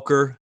Riley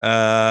Welker.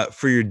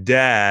 For your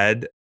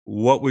dad,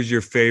 what was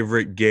your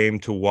favorite game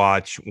to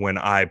watch when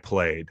I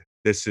played?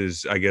 This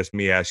is, I guess,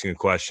 me asking a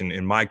question.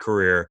 In my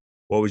career,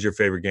 what was your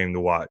favorite game to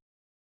watch?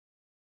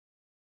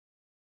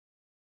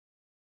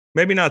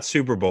 Maybe not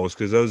Super Bowls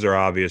because those are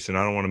obvious, and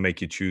I don't want to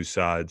make you choose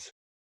sides.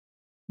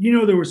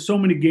 There were so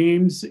many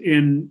games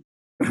in.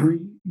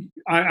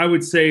 I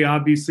would say,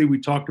 obviously, we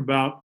talked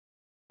about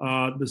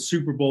the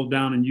Super Bowl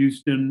down in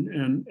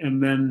Houston,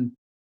 and then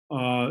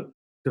uh,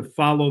 to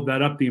follow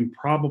that up, the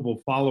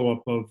improbable follow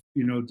up of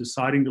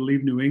deciding to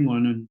leave New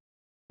England and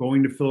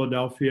going to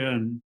Philadelphia,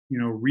 and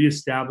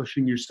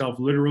reestablishing yourself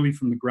literally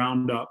from the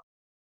ground up.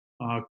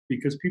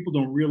 Because people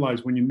don't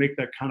realize when you make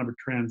that kind of a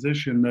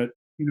transition that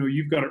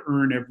you've got to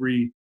earn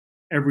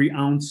every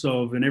ounce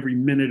of and every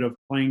minute of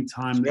playing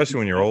time that Especially you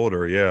when you're get.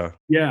 older, yeah.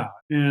 Yeah,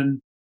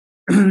 and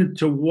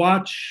to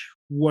watch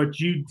what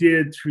you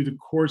did through the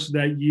course of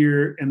that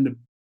year, and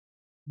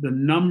the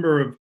number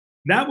of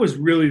that was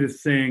really the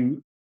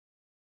thing.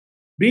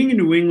 Being in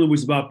New England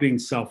was about being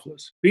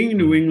selfless. Being in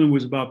New Mhm. England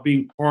was about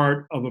being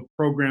part of a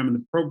program, and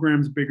the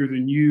program's bigger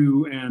than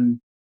you. And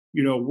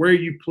where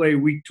you play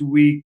week to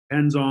week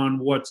depends on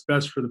what's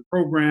best for the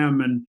program,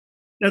 and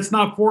that's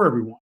not for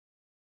everyone.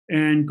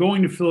 And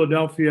going to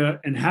Philadelphia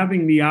and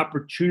having the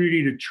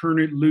opportunity to turn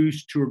it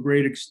loose to a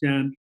great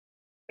extent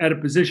at a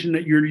position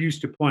that you're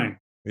used to playing,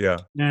 Yeah.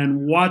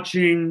 and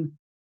watching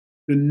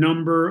the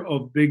number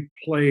of big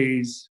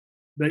plays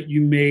that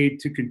you made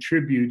to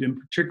contribute, and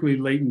particularly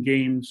late in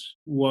games,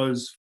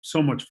 was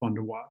so much fun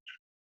to watch.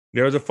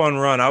 There was a fun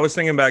run. I was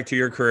thinking back to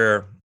your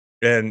career,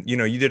 and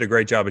you did a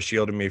great job of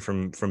shielding me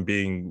from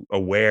being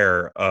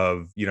aware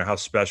of how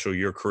special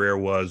your career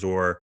was,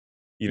 or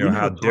We how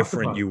never talked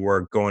different about you it.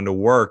 were going to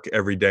work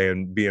every day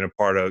and being a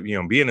part of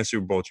being a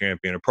Super Bowl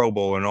champion, a Pro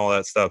Bowl, and all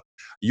that stuff.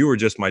 You were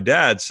just my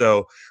dad.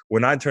 So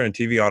when I turn the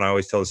TV on, I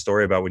always tell the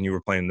story about when you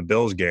were playing the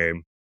Bills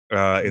game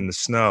in the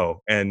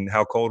snow, and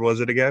how cold was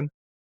it again?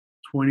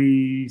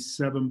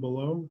 27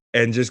 below.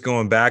 And just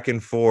going back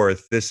and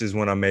forth. This is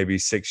when I'm maybe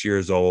 6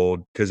 years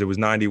old, because it was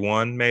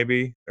 91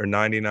 maybe, or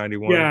 90,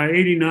 91. Yeah,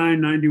 89,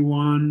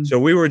 91. So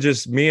we were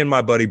just me and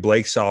my buddy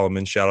Blake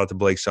Solomon. Shout out to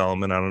Blake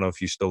Solomon. I don't know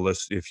if you still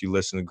listen, if you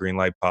listen to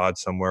Greenlight Pod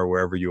somewhere,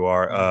 wherever you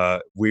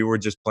are. We were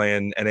just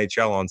playing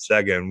NHL on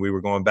Sega, and we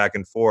were going back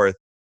and forth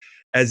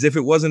as if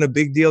it wasn't a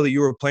big deal that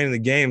you were playing the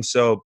game.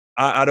 So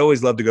I'd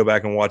always love to go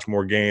back and watch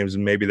more games,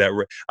 and maybe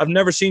I've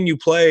never seen you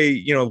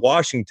play,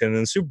 Washington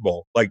in the Super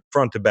Bowl, like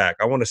front to back.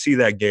 I want to see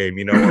that game,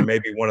 or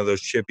maybe one of those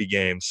chippy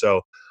games.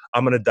 So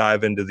I'm gonna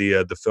dive into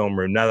the film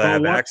room now that I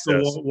Well, have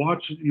access.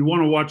 watch. You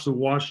want to watch the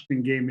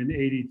Washington game in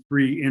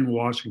 '83 in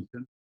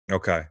Washington.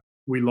 Okay,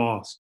 We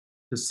lost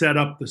to set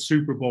up the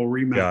Super Bowl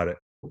rematch. got it,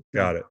 Yeah.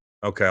 got it.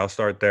 Okay, I'll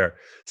start there.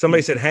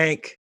 Somebody said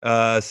Hank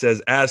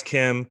says ask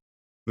him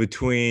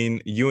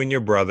between you and your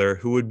brother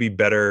who would be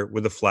better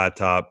with a flat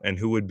top, and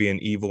who would be an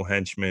evil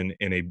henchman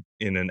in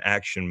an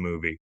action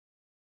movie.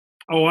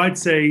 Oh, I'd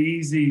say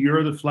easy.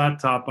 You're the flat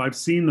top. I've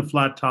seen the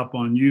flat top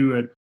on you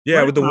at Yeah,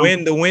 right with the around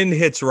wind, the wind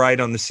hits right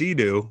on the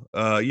Sea-Doo.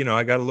 I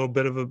got a little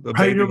bit of a right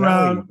baby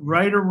around Holly.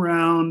 right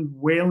around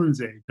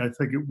Whalen's age, I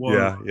think it was.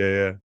 Yeah, yeah,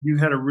 yeah. You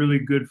had a really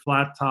good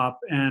flat top,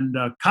 and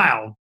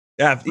Kyle,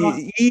 Yeah, uh,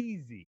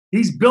 easy.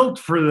 he's built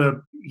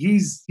for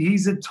he's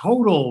a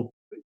total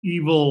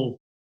evil,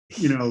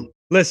 you know.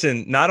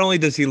 Listen, not only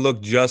does he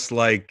look just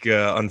like,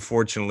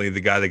 unfortunately, the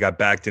guy that got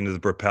backed into the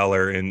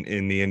propeller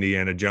in the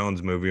Indiana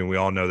Jones movie, and we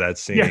all know that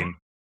Yeah, scene.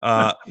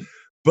 Uh,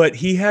 but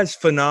he has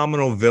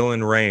phenomenal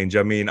villain range.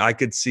 I mean, I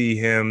could see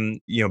him,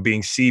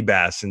 being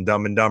Seabass in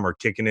Dumb and Dumber,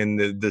 kicking in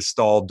the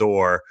stall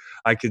door.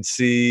 I could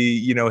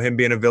see, him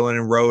being a villain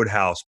in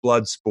Roadhouse,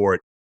 Bloodsport.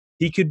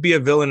 He could be a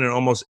villain in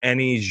almost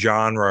any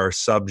genre or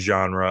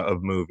subgenre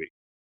of movie.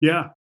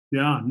 yeah,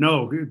 yeah.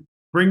 No,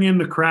 bring in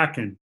the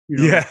Kraken.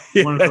 Yeah,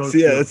 yeah, One of those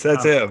two.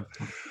 that's him.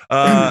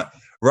 Uh,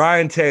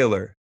 Ryan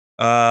Taylor,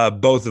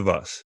 both of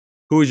us.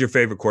 Who is your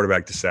favorite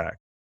quarterback to sack?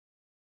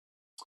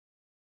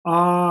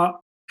 Uh,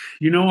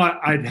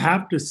 I'd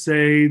have to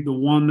say the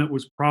one that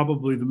was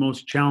probably the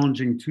most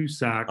challenging to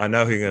sack, I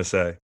know who you're gonna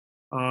say.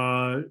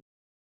 uh,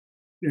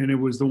 and it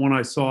was the one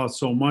I saw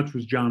so much,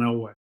 was John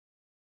Elway.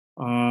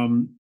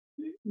 Um,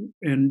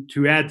 and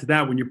to add to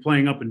that, when you're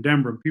playing up in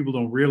Denver, people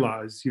don't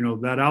realize,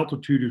 that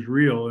altitude is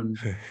real. And,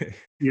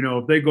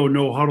 if they go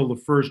no huddle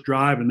the first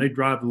drive and they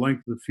drive the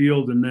length of the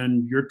field, and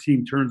then your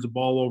team turns the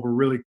ball over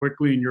really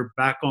quickly and you're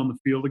back on the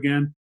field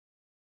again,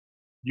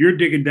 you're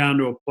digging down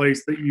to a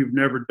place that you've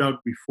never dug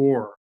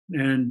before.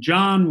 And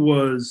John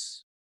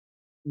was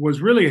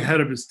really ahead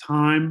of his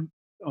time,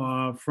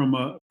 from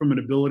an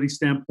ability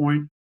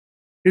standpoint.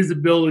 His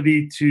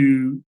ability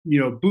to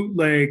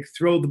bootleg,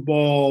 throw the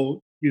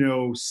ball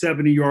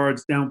 70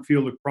 yards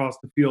downfield across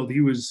the field. He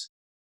was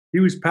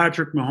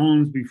Patrick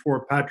Mahomes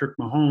before Patrick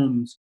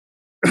Mahomes.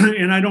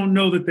 And I don't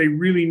know that they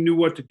really knew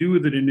what to do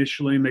with it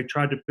initially, and they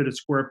tried to fit a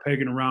square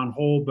peg in a round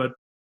hole, but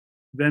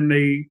then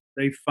they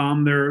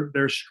found their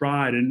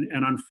stride. And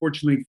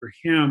unfortunately for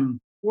him,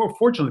 or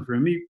fortunately for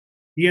him,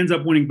 he ends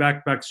up winning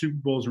back-to-back Super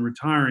Bowls and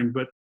retiring.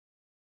 But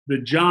the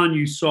John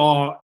you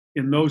saw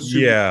in those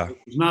Super Yeah. Bowls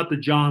was not the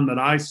John that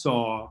I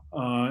saw.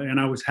 And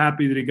I was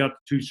happy that he got the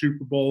two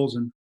Super Bowls,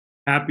 and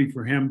happy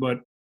for him,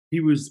 but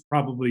he was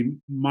probably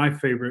my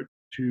favorite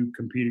to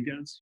compete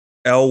against.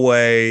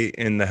 Elway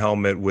in the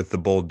helmet with the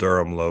Bull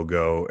Durham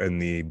logo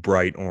and the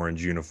bright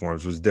orange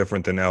uniforms was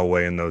different than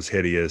Elway in those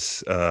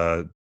hideous,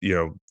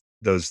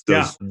 those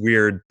Yeah,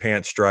 weird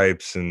pant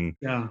stripes and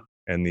yeah.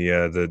 Well,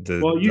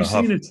 the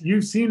huff.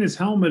 you've seen his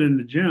helmet in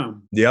the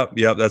gym. Yep,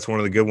 yep. That's one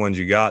of the good ones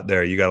you got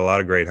there. You got a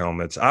lot of great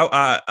helmets.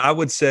 I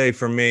would say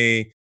for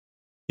me,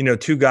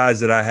 two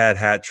guys that I had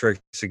hat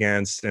tricks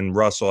against, and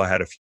Russell I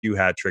had a few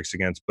hat tricks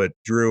against, but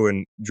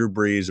Drew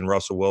Brees and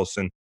Russell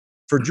Wilson.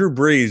 For Drew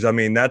Brees, I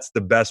mean, that's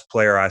the best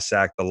player I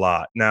sacked a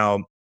lot.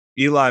 Now,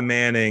 Eli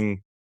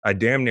Manning, I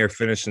damn near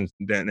finished and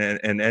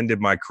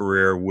ended my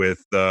career with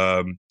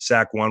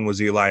sack 1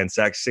 was Eli and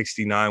sack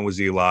 69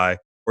 was Eli,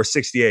 or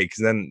 68,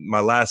 because then my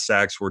last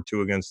sacks were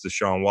 2 against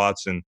Deshaun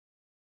Watson.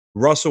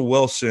 Russell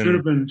Wilson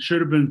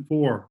should have been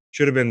 4.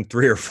 should have been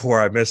 3 or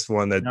 4. I missed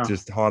one that Yeah.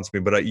 just haunts me,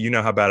 but you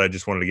know how bad I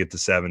just wanted to get to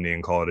 70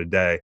 and call it a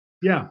day.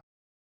 Yeah.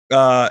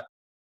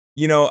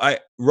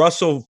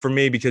 Russell for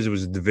me, because it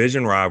was a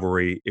division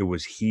rivalry, it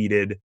was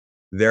heated.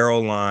 Their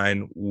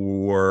O-line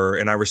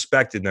and I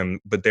respected them,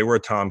 but they were a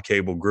Tom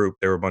Cable group.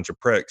 They were a bunch of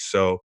pricks.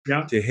 So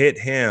Yeah. to hit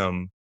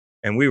him,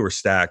 and we were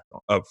stacked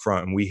up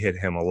front, and we hit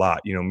him a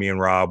lot. Me and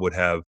Rob would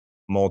have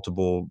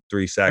multiple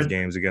 3-sack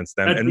games against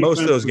them, and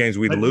most of those games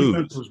we'd lose.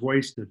 Defense was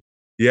wasted.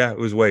 Yeah, it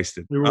was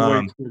wasted. They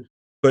were wasted.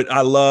 But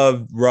I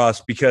love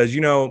Russ because,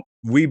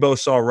 we both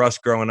saw Russ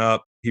growing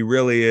up. He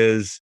really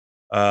is,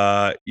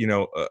 a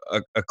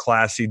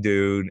classy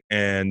dude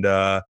and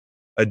a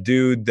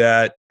dude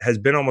that has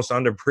been almost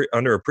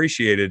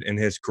underappreciated in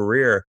his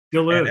career.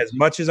 Still is. And as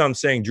much as I'm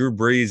saying Drew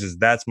Brees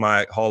that's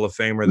my Hall of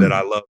Famer that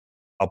I love,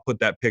 I'll put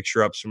that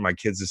picture up for my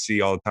kids to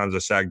see all the times I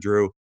sack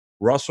Drew.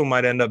 Russell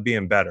might end up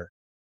being better.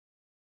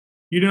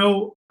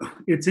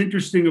 It's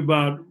interesting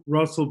about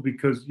Russell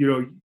because,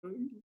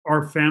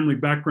 our family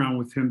background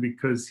with him,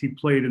 because he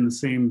played in the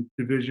same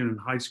division in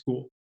high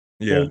school,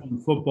 both in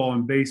football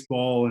and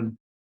baseball.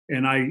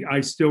 And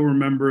I still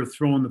remember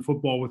throwing the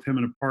football with him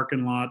in a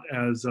parking lot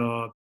as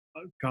a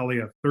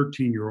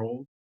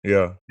 13-year-old.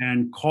 Yeah.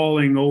 And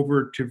calling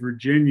over to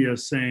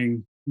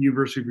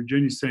University of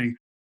Virginia saying,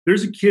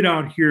 there's a kid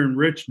out here in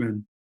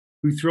Richmond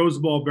who throws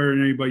the ball better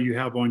than anybody you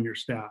have on your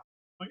staff,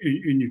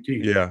 in your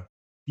team. Yeah.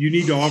 You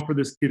need to offer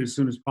this kid as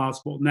soon as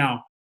possible.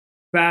 Now,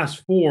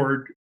 fast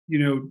forward,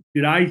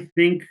 did I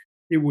think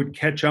it would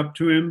catch up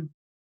to him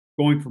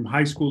going from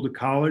high school to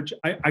college?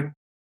 I'm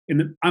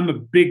a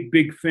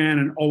big fan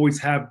and always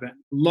have been.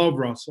 Love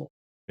Russell.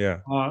 Yeah.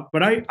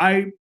 But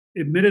I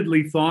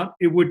admittedly thought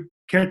it would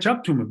catch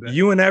up to him a bit.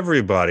 You and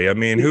everybody. I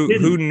mean,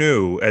 who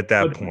knew at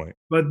that point?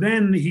 But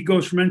then he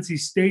goes from NC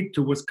State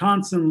to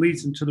Wisconsin,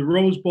 leads him to the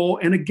Rose Bowl.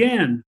 And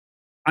again,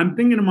 I'm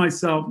thinking to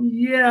myself,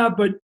 yeah,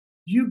 but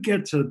you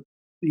get to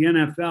the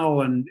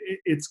NFL and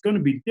it's going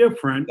to be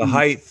different. The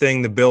height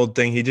thing, the build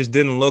thing, he just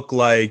didn't look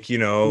like,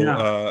 Think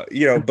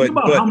but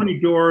about how many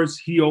doors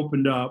he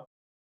opened up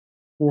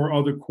for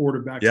other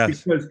quarterbacks.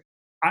 Yes. Because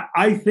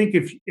I think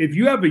if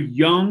you have a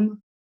young,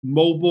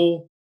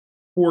 mobile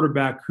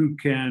quarterback who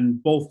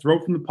can both throw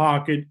from the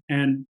pocket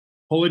and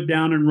pull it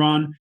down and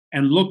run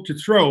and look to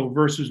throw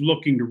versus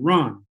looking to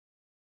run,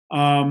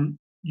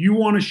 you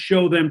want to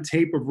show them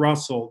tape of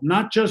Russell,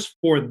 not just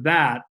for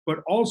that,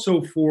 but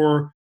also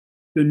for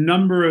the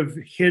number of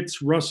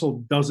hits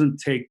Russell doesn't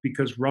take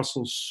because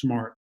Russell's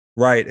smart.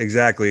 Right,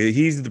 exactly.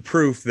 He's the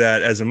proof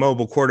that as a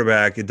mobile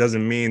quarterback, it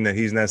doesn't mean that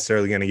he's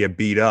necessarily going to get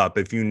beat up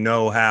if you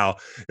know how.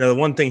 The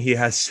one thing he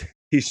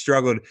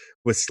struggled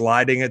with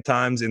sliding at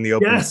times in the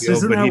open field,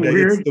 isn't but that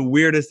weird? It's the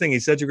weirdest thing.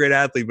 He's such a great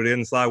athlete, but he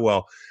didn't slide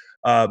well.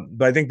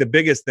 But I think the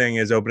biggest thing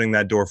is opening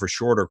that door for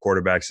shorter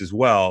quarterbacks as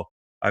well.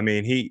 I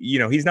mean,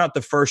 he's not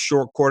the first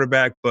short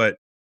quarterback, but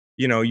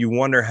you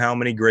wonder how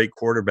many great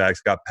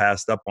quarterbacks got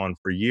passed up on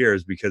for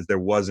years because there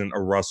wasn't a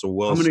Russell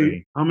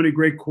Wilson. How many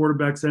great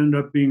quarterbacks ended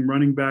up being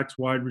running backs,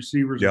 wide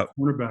receivers, and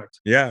cornerbacks?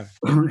 Yeah.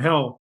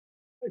 Hell,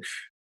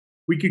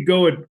 we could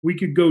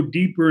go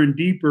deeper and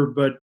deeper,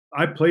 but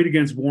I played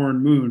against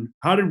Warren Moon.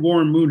 How did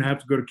Warren Moon have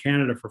to go to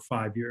Canada for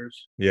 5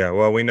 years? Yeah,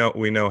 well, we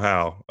know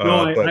how.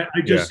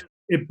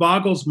 It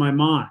boggles my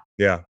mind.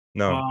 Yeah,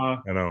 no,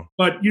 I know.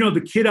 But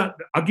the kid out.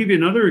 I'll give you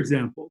another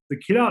example. The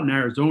kid out in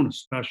Arizona is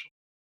special.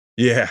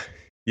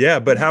 Yeah,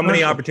 but how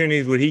many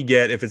opportunities would he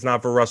get if it's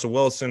not for Russell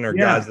Wilson or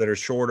guys that are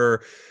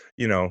shorter,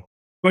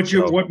 But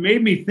what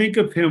made me think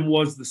of him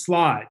was the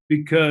slide,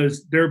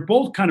 because they're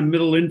both kind of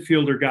middle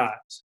infielder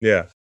guys.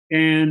 Yeah.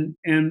 And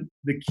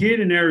the kid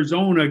in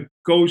Arizona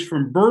goes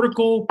from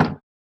vertical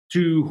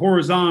to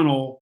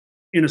horizontal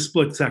in a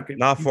split second.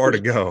 Not far to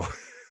go.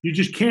 You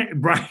just can't,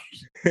 right?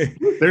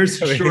 There's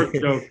a short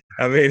joke.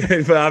 I mean,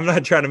 but I'm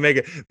not trying to make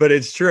it, but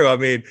it's true. I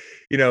mean,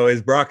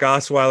 is Brock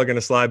Osweiler going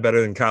to slide better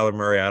than Kyler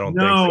Murray? I don't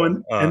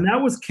think so. And that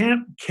was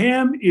Cam.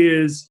 Cam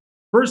is,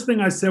 first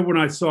thing I said when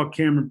I saw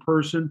Cam in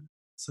person,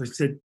 so I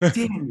said,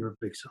 damn, you're a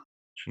big son.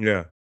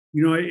 Yeah.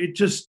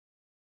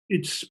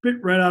 It spit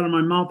right out of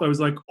my mouth. I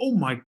was like, oh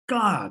my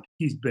God,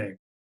 he's big.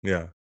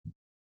 Yeah.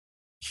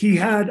 He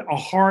had a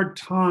hard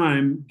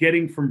time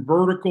getting from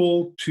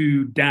vertical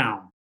to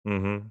down.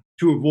 Mm-hmm.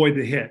 to avoid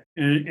the hit.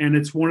 And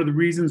it's one of the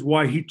reasons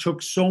why he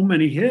took so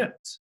many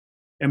hits.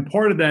 And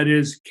part of that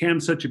is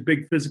Cam's such a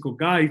big physical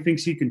guy. He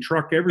thinks he can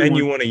truck everyone. And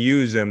you want to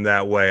use him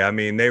that way. I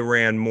mean, they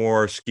ran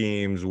more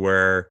schemes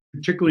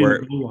particularly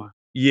in the goal line.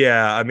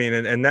 Yeah, I mean,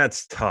 and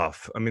that's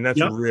tough. I mean,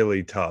 that's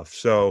really tough.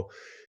 So,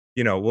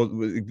 well,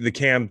 the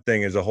Cam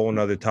thing is a whole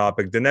nother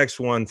topic. The next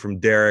one from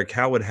Derek: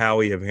 how would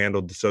Howie have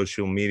handled the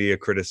social media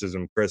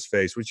criticism Chris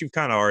faced, which you've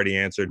kind of already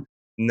answered?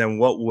 And then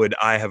what would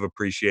I have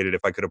appreciated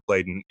if I could have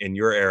played in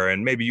your era?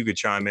 And maybe you could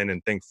chime in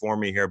and think for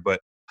me here, but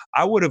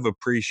I would have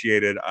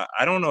appreciated,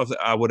 I don't know if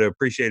I would have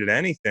appreciated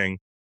anything,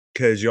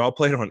 because y'all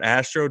played on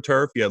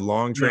AstroTurf. You had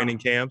long training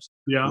camps,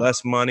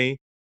 less money,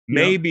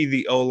 maybe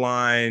the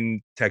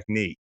O-line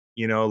technique,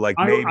 like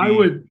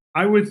maybe.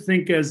 I would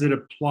think as it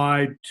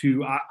applied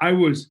to,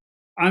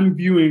 I'm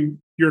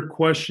viewing your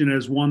question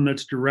as one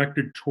that's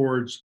directed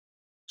towards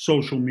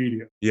social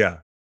media. Yeah.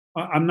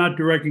 I'm not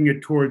directing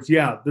it towards,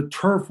 the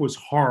turf was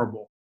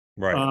horrible.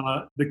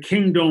 Right. The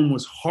Kingdome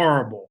was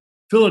horrible.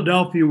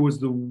 Philadelphia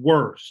was the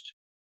worst.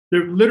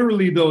 They're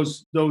literally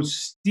those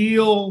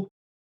steel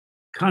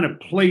kind of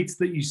plates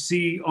that you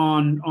see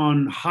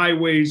on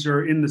highways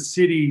or in the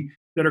city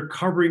that are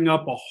covering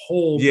up a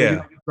hole that you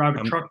can drive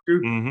a truck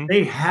through. Mm-hmm.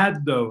 They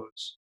had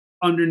those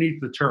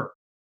underneath the turf.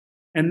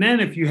 And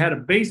then if you had a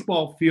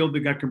baseball field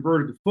that got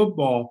converted to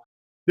football,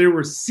 there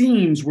were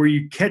seams where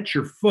you catch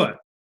your foot.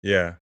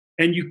 Yeah.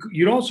 And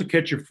you'd also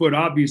catch your foot,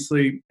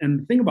 obviously. And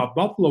the thing about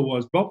Buffalo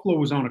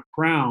was on a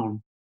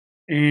crown,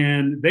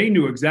 and they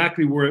knew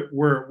exactly where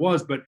it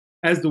was. But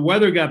as the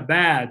weather got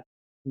bad,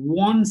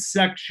 one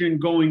section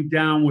going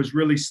down was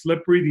really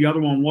slippery, the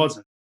other one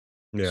wasn't.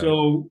 Yeah.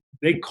 So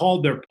they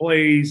called their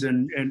plays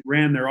and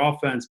ran their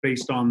offense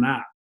based on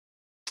that.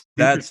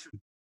 That's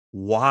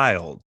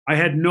wild. I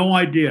had no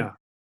idea.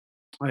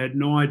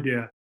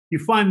 You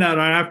find that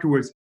out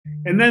afterwards.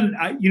 And then,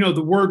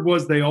 the word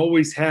was they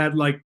always had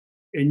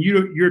and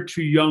you're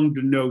too young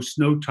to know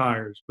snow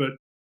tires, but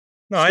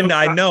no,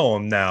 I know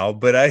them now,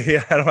 but I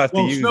don't have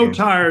to use them. Snow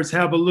tires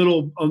have a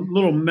little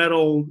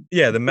metal.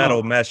 Yeah, the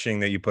metal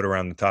meshing that you put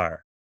around the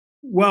tire.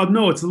 Well,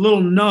 no, it's a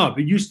little nub.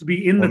 It used to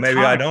be in the tire. Maybe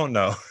I don't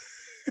know.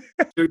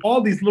 There are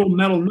all these little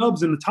metal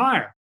nubs in the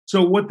tire.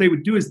 So what they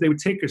would do is they would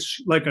take a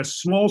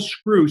small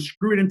screw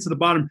it into the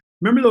bottom.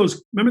 Remember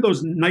those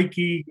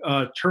Nike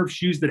turf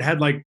shoes that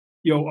had a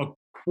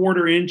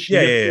quarter inch?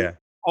 Yeah.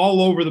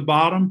 All over the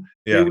bottom.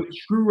 Yeah. They would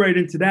screw right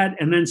into that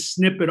and then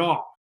snip it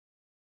off.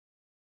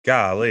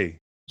 Golly.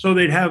 So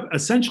they'd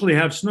essentially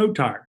have snow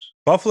tires.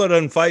 Buffalo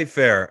doesn't fight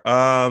fair.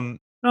 No,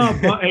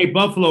 but hey,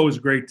 Buffalo is a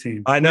great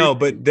team. I know,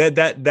 but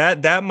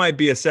that might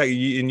be a second.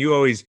 And you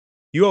always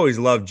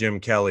loved Jim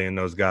Kelly and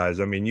those guys.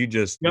 I mean, you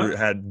just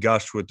had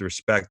gushed with the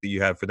respect that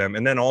you had for them.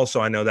 And then also,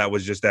 I know that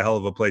was just a hell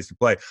of a place to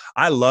play.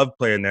 I loved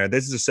playing there.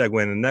 This is a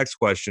segue into the next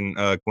question.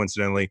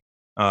 Coincidentally,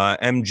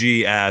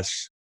 MG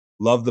asks,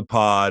 "Love the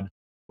pod.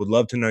 Would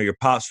love to know your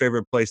pop's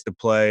favorite place to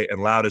play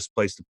and loudest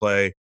place to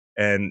play,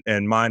 and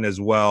mine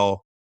as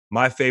well.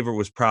 My favorite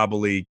was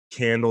probably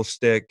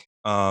Candlestick,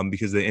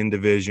 because the in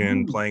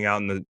division playing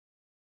out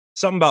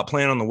something about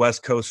playing on the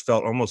West Coast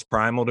felt almost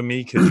primal to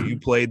me because you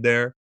played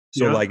there.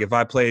 So if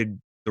I played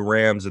the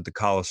Rams at the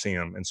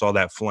Coliseum and saw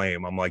that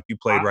flame, I'm like, you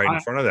played right in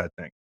front of that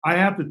thing. I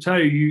have to tell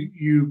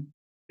you,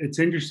 it's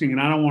interesting,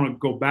 and I don't want to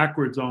go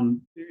backwards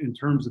in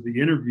terms of the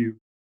interview.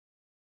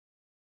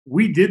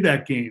 We did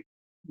that game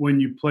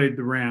when you played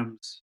the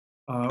Rams.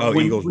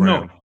 Eagles-Rams.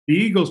 No, the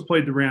Eagles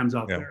played the Rams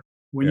out there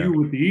when you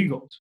were with the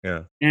Eagles.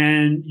 Yeah.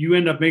 And you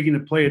end up making the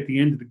play at the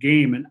end of the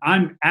game. And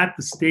I'm at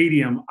the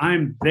stadium.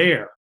 I'm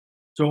there.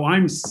 So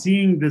I'm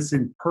seeing this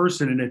in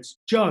person. And it's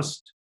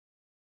just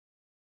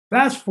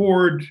fast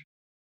forward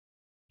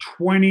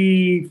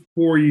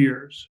 24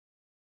 years.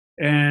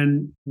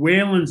 And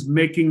Whalen's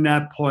making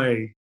that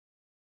play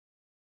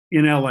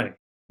in LA.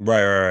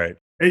 Right.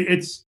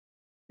 It's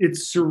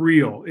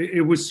surreal.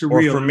 It was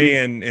surreal. Or for me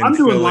in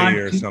Philly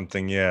or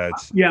something. Yeah.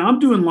 I'm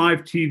doing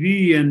live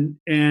TV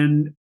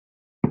and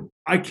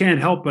I can't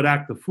help but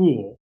act the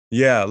fool.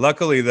 Yeah.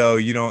 Luckily though,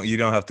 you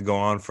don't have to go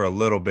on for a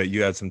little bit.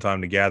 You had some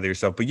time to gather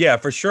yourself. But yeah,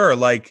 for sure.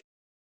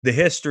 The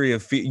history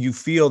you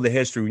feel the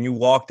history when you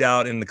walked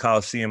out in the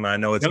Coliseum. I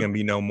know it's going to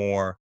be no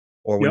more.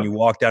 Or when you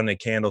walked out in a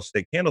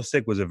Candlestick.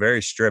 Candlestick was a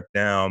very stripped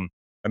down.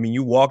 I mean,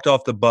 you walked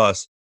off the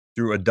bus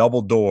through a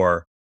double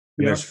door.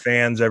 And there's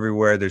fans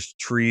everywhere. There's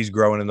trees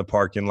growing in the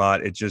parking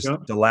lot. It's just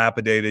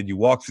dilapidated. You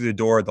walk through the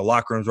door. The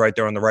locker room's right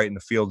there on the right, and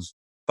the field's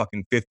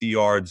fucking 50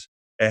 yards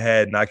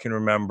ahead. And I can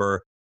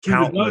remember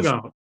countless,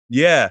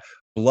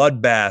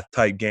 bloodbath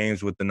type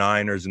games with the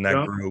Niners and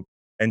that group,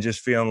 and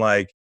just feeling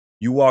like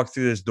you walk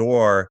through this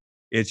door,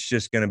 it's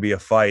just going to be a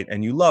fight.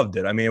 And you loved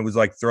it. I mean, it was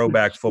like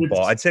throwback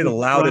football. I'd say the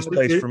loudest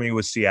place for me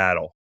was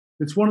Seattle.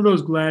 It's one of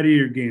those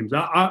gladiator games.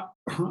 I'll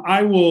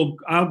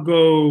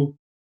go.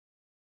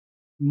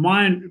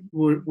 Mine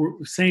were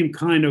same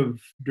kind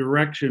of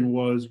direction.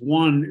 Was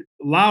one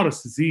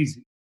loudest is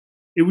easy.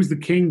 It was the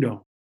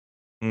Kingdome,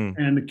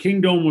 and the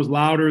Kingdome was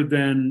louder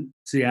than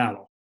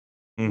Seattle.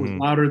 It was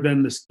louder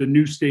than the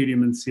new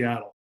stadium in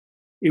Seattle.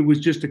 It was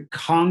just a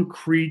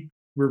concrete,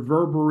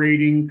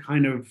 reverberating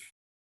kind of.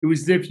 It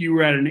was as if you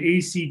were at an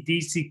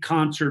AC/DC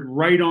concert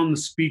right on the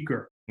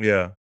speaker.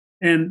 Yeah.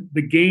 And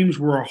the games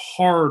were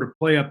hard to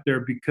play up there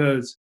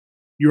because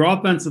your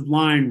offensive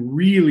line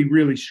really,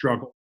 really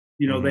struggled.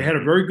 They had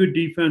a very good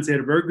defense. They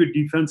had a very good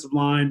defensive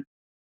line,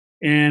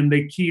 and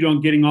they keyed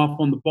on getting off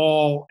on the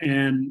ball.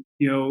 And,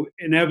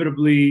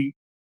 inevitably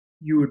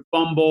you would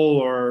fumble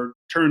or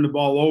turn the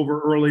ball over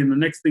early. And the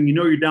next thing you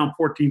know, you're down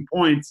 14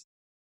 points.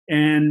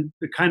 And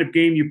the kind of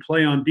game you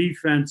play on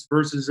defense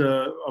versus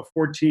a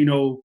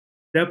 14-0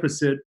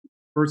 deficit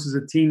versus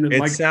a team that It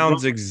likes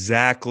sounds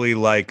exactly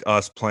like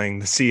us playing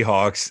the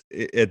Seahawks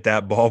at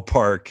that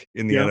ballpark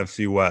in the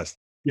NFC West.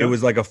 It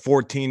was like a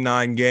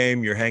 14-9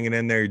 game. You're hanging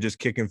in there. You're just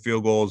kicking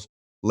field goals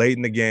late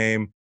in the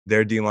game.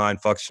 Their D-line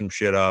fucks some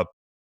shit up.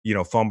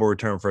 Fumble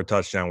return for a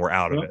touchdown. We're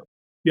out of it.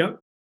 Yep.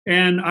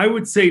 And I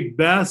would say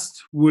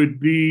best would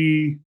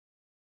be,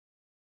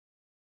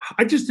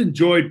 I just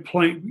enjoyed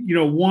playing,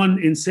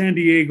 one in San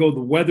Diego, the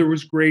weather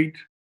was great.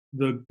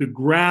 The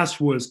grass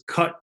was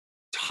cut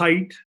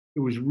tight. It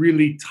was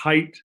really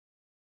tight.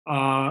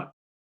 And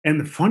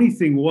the funny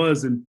thing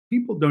was, and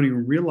people don't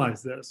even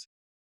realize this,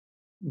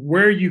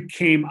 where you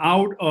came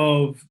out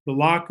of the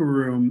locker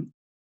room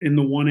in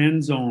the one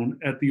end zone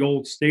at the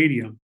old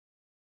stadium,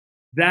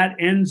 that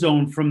end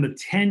zone from the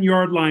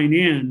 10-yard line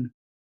in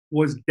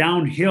was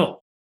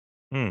downhill.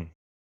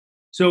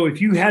 So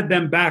if you had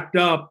them backed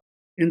up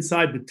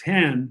inside the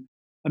 10,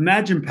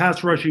 imagine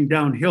pass rushing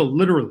downhill,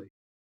 literally.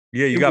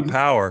 Yeah, you got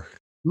power.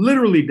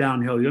 Literally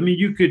downhill. I mean,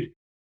 you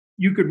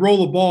could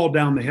roll the ball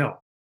down the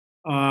hill.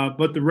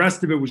 But the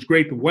rest of it was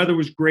great. The weather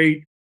was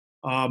great.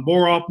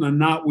 More often than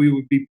not, we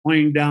would be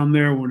playing down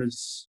there when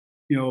it's,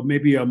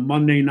 maybe a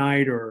Monday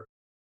night or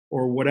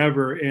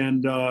whatever.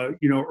 And,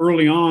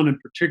 early on in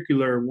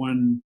particular,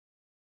 when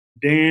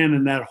Dan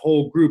and that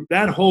whole group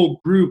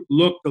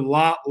looked a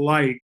lot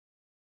like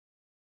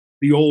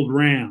the old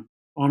Rams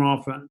on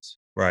offense.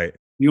 Right.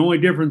 The only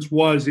difference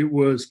was it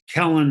was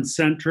Kellen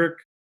centric.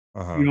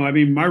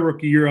 My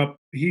rookie year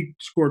he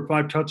scored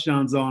 5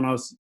 touchdowns on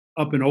us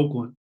up in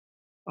Oakland.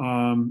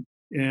 And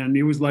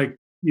it was like,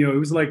 it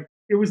was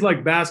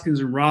like Baskins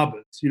and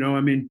Robbins,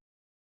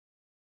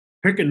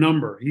 pick a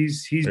number.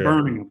 He's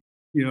burning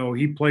them.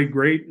 He played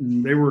great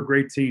and they were a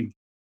great team.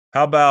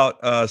 How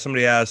about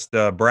somebody asked,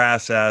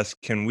 Brass asked,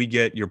 can we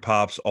get your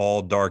Pop's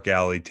all dark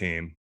alley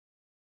team?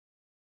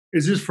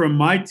 Is this from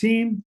my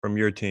team? From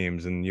your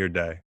teams in your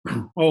day.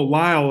 Oh,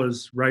 Lyle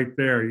is right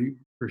there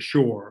for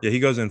sure. Yeah, he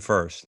goes in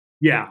first.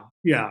 Yeah.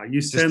 You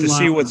send just to Lyle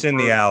see what's in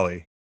first. the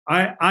alley.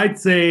 I'd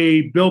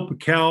say Bill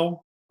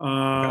Pickel.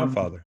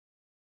 Godfather.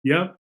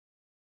 Yep.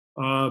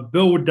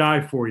 Bill would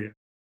die for you.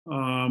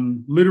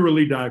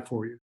 Literally die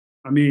for you.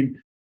 I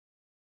mean,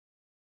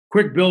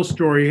 quick Bill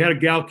story. He had a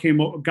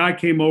guy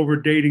came over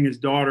dating his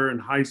daughter in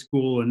high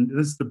school, and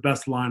this is the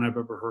best line I've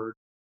ever heard.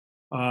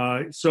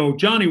 So,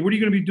 Johnny, what are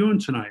you going to be doing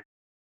tonight?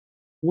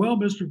 Well,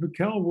 Mr.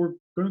 Pickel, we're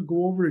going to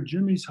go over to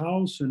Jimmy's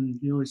house. And,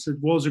 he said,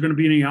 well, is there going to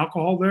be any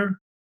alcohol there?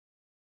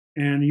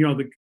 And,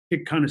 the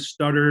kid kind of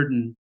stuttered.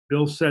 And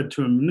Bill said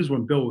to him, and this is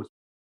when Bill's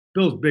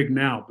big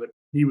now, but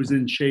he was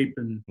in shape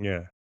and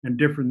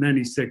different then.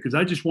 He said, because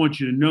I just want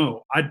you to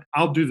know,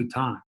 I'll do the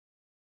time.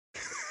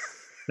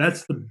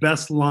 That's the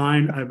best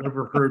line I've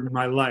ever heard in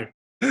my life.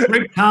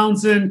 Rick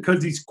Townsend,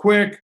 because he's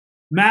quick.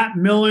 Matt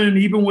Millen,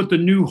 even with the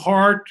new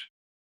heart.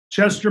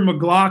 Chester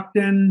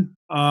McLaughlin,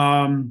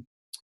 that's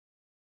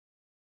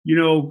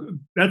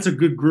a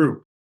good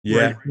group.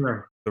 Yeah,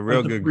 right, a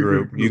real good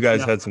group. You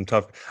guys had some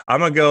tough.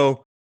 I'm going to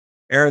go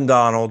Aaron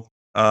Donald,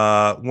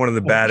 one of the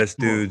baddest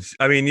dudes.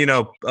 I mean,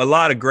 a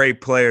lot of great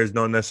players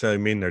don't necessarily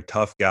mean they're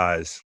tough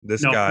guys.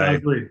 This guy,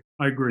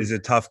 I agree. He's a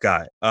tough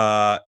guy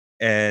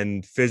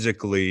and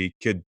physically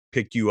could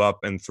pick you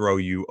up and throw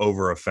you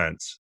over a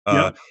fence.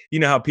 You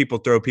know how people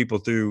throw people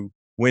through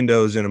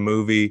windows in a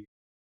movie?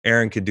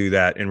 Aaron could do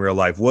that in real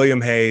life. William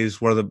Hayes,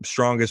 one of the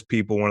strongest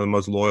people, one of the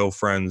most loyal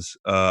friends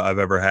I've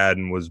ever had,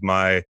 and was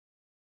my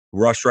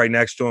rush right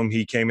next to him.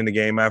 He came in the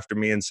game after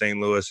me in St.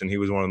 Louis, and he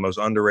was one of the most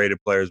underrated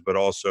players, but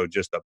also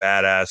just a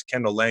badass.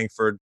 Kendall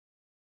Langford,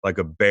 like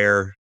a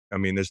bear. I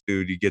mean, this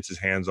dude, he gets his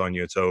hands on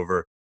you, it's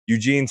over.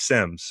 Eugene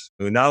Sims,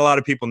 who not a lot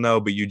of people know,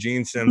 but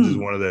Eugene Sims is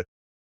one of the,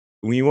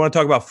 when you want to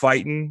talk about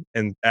fighting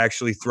and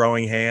actually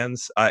throwing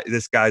hands,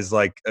 this guy's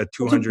like a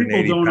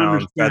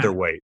 280-pound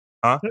featherweight.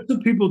 Huh? That's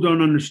what people don't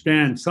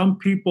understand. Some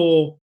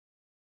people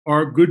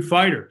are good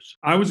fighters.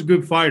 I was a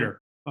good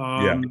fighter.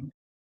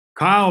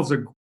 Kyle's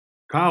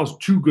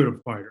too good a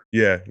fighter.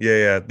 Yeah.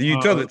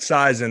 You throw that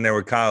size in there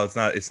with Kyle.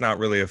 It's not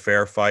really a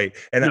fair fight.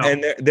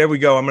 And there we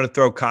go. I'm going to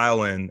throw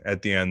Kyle in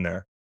at the end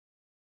there.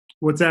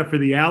 What's that, for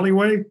the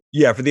alleyway?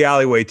 Yeah, for the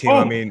alleyway team.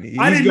 I mean,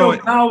 I didn't know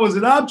Kyle was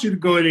an option to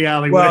go in the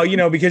alleyway.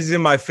 Well, because he's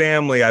in my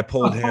family, I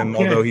pulled him.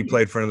 Okay. Although he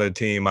played for another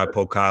team, I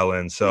pulled Kyle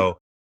in. So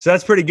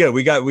that's pretty good.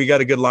 We got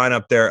a good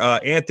lineup there.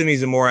 Anthony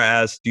Zamora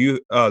asked,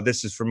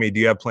 this is for me, do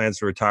you have plans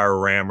to retire a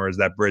Ram, or is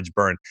that bridge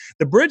burned?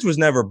 The bridge was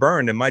never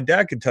burned, and my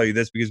dad could tell you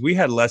this because we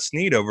had Les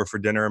Snead over for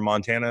dinner in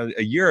Montana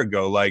a year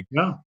ago.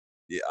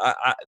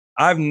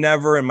 I've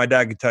never, and my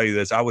dad could tell you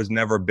this, I was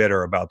never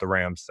bitter about the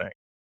Rams thing.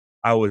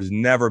 I was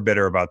never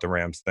bitter about the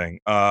Rams thing.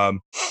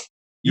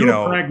 You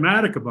were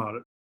pragmatic about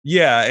it.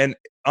 Yeah, and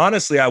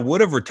honestly, I would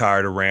have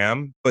retired a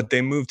Ram, but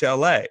they moved to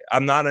LA.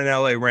 I'm not an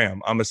LA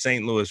Ram. I'm a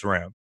St. Louis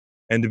Ram.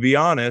 And to be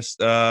honest,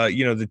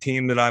 the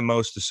team that I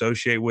most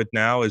associate with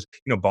now is,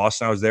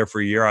 Boston. I was there for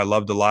a year. I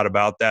loved a lot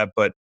about that,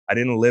 but I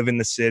didn't live in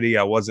the city.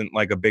 I wasn't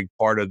like a big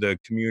part of the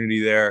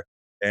community there.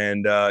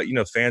 And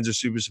fans are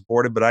super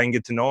supportive, but I didn't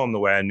get to know them the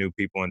way I knew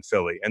people in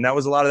Philly. And a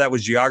lot of that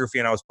was geography,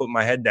 and I was putting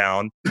my head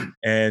down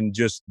and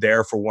just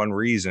there for one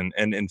reason.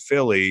 And in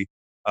Philly,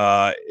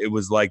 it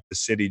was like the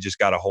city just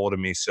got a hold of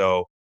me.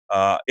 So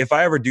if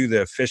I ever do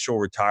the official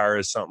retire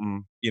as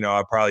something,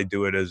 I'll probably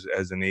do it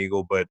as an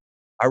Eagle. But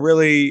I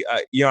really,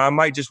 I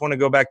might just want to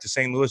go back to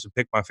St. Louis and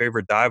pick my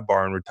favorite dive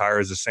bar and retire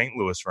as a St.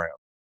 Louis Ram.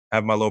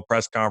 Have my little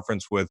press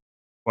conference with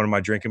one of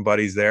my drinking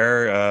buddies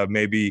there,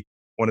 maybe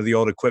one of the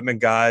old equipment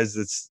guys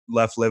that's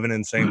left living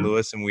in St.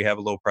 Louis, and we have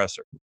a little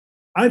presser.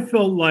 I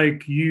felt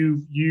like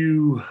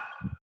you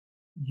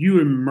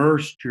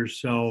immersed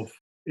yourself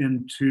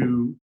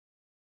into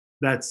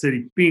that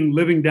city,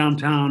 living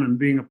downtown and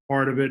being a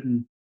part of it.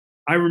 And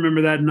I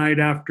remember that night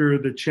after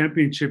the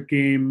championship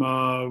game,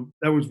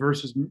 that was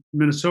versus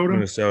Minnesota.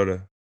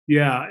 Minnesota.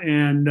 Yeah,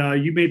 and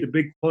you made the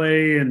big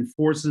play and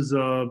forces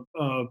a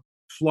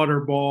flutter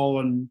ball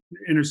and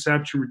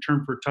interception,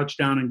 return for a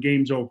touchdown, and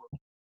game's over.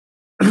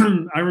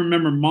 I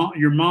remember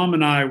your mom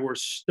and I were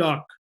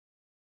stuck.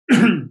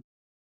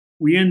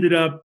 We ended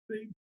up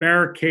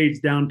barricades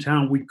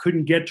downtown. We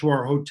couldn't get to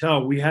our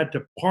hotel. We had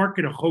to park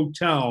at a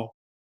hotel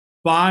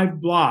 5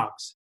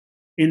 blocks,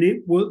 and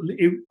it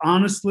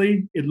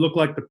honestly, it looked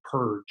like the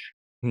Purge.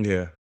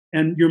 Yeah.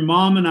 And your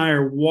mom and I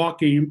are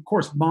walking. Of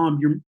course, mom,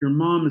 your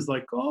mom is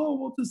like, "Oh,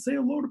 we'll just say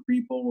hello to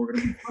people. We're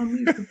going to be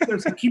friendly."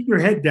 So keep your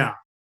head down,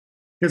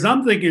 because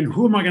I'm thinking,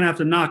 who am I going to have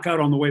to knock out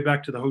on the way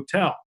back to the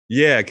hotel?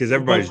 Yeah, because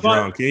everybody's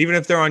drunk. Even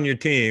if they're on your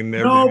team,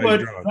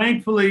 everybody's drunk.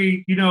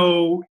 Thankfully,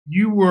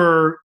 you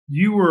were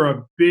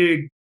a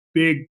big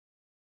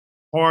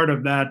part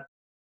of that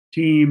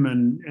team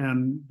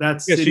and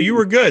that city. Yeah, so you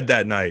were good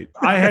that night.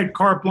 I had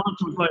carte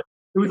blanche.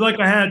 It was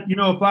like I had,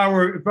 if I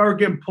were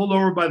getting pulled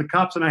over by the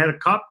cops and I had a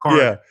cop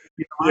car,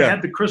 I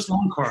had the Chris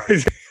Long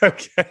card.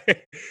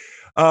 Okay.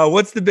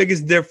 What's the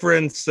biggest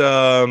difference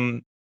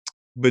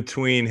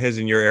between his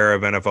and your era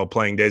of NFL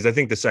playing days? I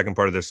think the second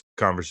part of this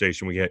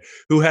conversation we had,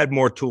 who had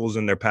more tools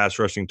in their pass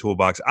rushing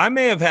toolbox? I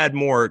may have had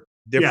more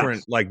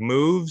different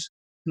moves.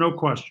 No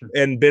question.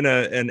 And been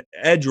an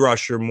edge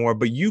rusher more,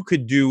 but you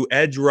could do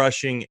edge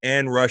rushing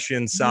and rush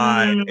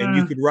inside, and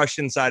you could rush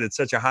inside at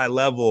such a high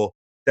level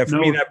that for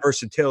me, that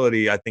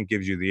versatility, I think,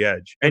 gives you the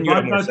edge. And you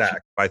have more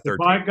sacks by 13.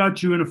 If I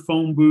got you in a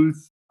phone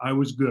booth, I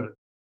was good.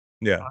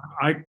 Yeah.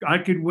 I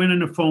could win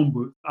in a phone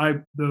booth.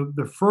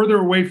 The further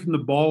away from the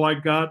ball I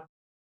got,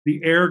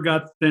 the air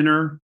got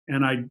thinner,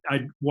 and I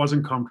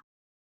wasn't comfortable.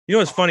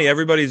 It's funny.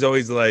 Everybody's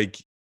always like,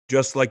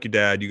 just like your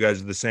dad, you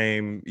guys are the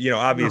same.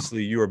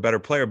 Obviously you were a better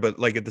player, but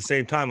like at the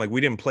same time, like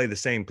we didn't play the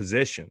same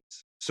positions.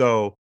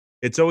 So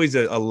it's always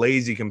a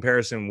lazy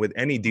comparison with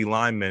any D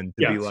lineman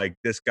to be like,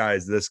 this guy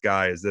is this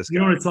guy is this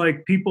guy. It's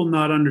like people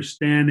not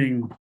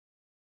understanding.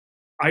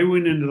 I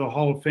went into the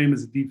Hall of Fame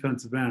as a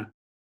defensive end.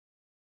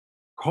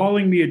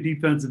 Calling me a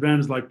defensive end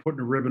is like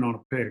putting a ribbon on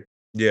a pig.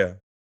 Yeah.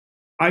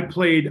 I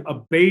played a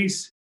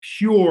base,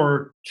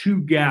 pure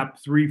 2-gap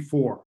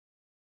 3-4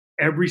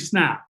 every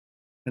snap.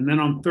 And then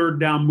on third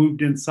down,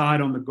 moved inside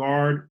on the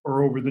guard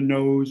or over the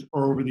nose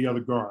or over the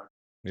other guard.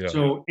 Yeah.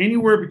 So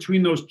anywhere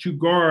between those 2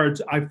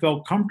 guards, I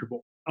felt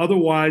comfortable.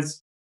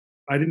 Otherwise,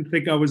 I didn't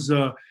think I was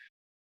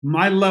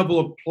my level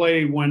of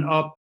play went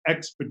up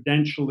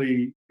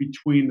exponentially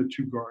between the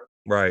 2 guards.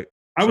 Right.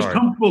 I was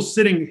comfortable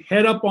sitting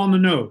head up on the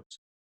nose.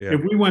 Yeah.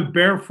 If we went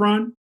bare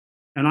front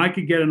and I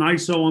could get an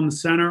ISO on the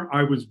center,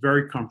 I was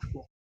very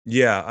comfortable.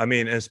 Yeah, I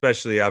mean,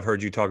 especially I've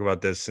heard you talk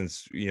about this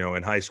since,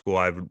 in high school.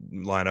 I would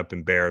line up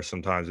in bear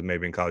sometimes, and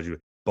maybe in college,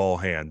 ball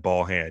hand,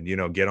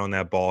 get on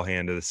that ball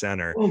hand to the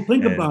center. Well,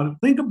 think about it.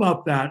 Think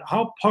about that,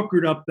 how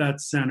puckered up that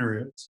center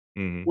is.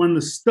 Mm-hmm. When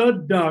the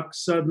stud duck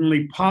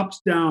suddenly pops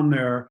down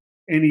there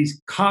and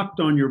he's cocked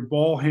on your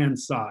ball hand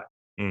side,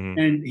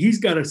 and he's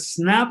got to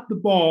snap the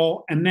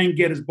ball and then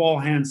get his ball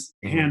hand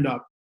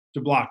up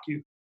to block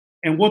you.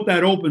 And what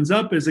that opens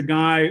up is a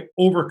guy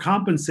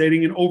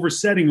overcompensating and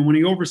oversetting. And when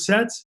he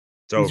oversets,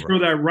 he's throw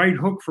that right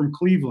hook from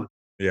Cleveland.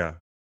 Yeah.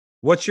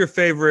 What's your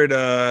favorite?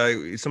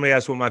 Somebody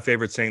asked what my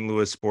favorite St.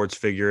 Louis sports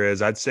figure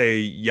is. I'd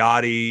say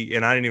Yachty,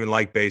 and I didn't even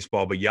like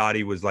baseball, but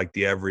Yachty was like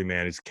the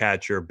everyman. He's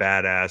catcher,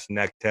 badass,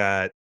 neck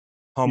tat,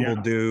 humble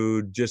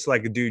dude, just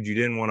like a dude you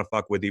didn't want to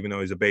fuck with, even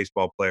though he's a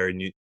baseball player,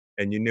 and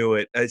you knew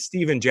it.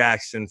 Steven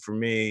Jackson, for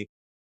me,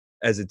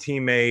 as a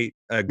teammate,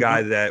 a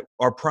guy that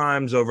our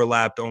primes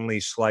overlapped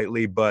only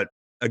slightly, but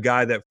a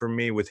guy that for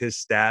me with his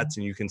stats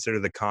and you consider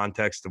the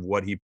context of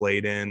what he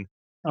played in,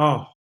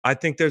 I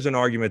think there's an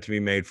argument to be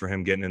made for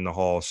him getting in the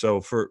Hall. So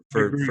for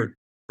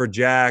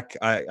Jack,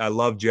 I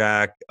love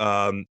Jack.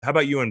 How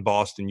about you in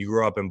Boston? You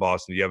grew up in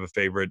Boston. Do you have a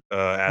favorite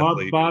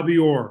athlete? Bobby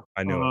Orr.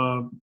 I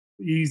know.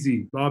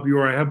 easy. Bobby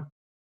Orr. I have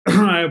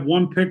I have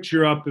one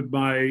picture up in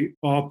my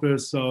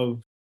office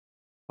of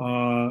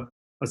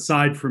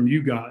aside from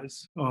you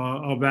guys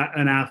of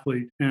an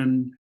athlete,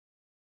 and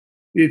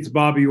it's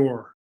Bobby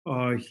Orr.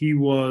 He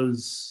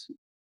was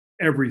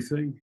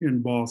everything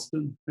in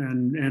Boston,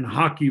 and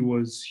hockey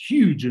was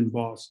huge in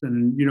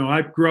Boston. And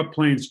I grew up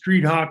playing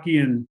street hockey,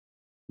 and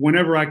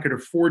whenever I could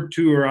afford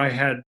to, or I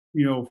had,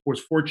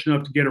 was fortunate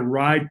enough to get a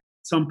ride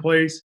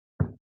someplace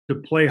to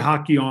play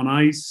hockey on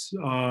ice,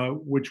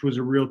 which was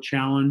a real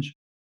challenge.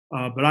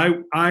 But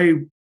I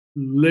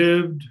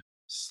lived,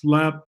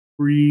 slept,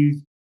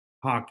 breathed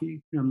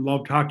hockey, and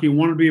loved hockey, and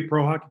wanted to be a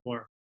pro hockey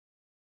player.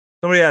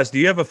 Somebody asked, do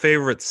you have a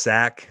favorite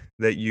sack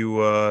that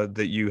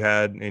you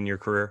had in your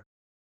career?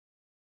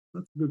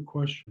 That's a good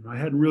question. I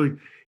hadn't really,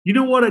 you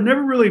know what? I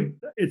never really,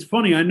 it's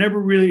funny. I never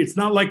really, it's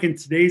not like in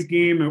today's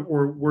game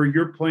or where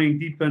you're playing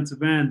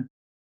defensive end.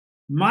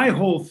 My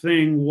whole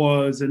thing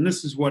was, and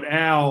this is what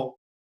Al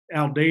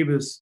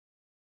Davis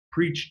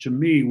preached to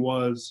me,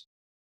 was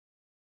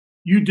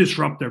you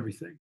disrupt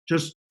everything.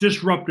 Just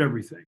disrupt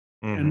everything.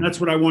 And that's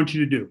what I want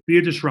you to do. Be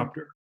a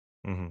disruptor.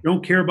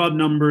 Don't care about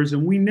numbers.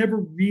 And we never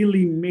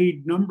really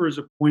made numbers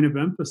a point of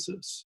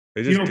emphasis.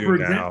 They just do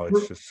now.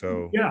 It's just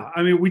so. Yeah,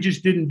 I mean, we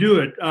just didn't do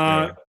it.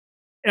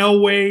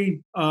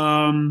 Elway,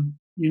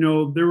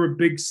 there were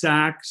big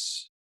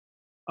sacks,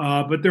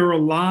 but there were a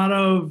lot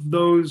of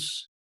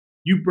those.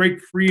 You break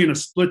free in a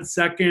split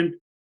second,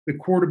 the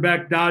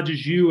quarterback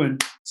dodges you,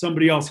 and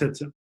somebody else hits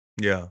him.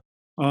 Yeah,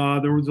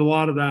 there was a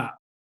lot of that.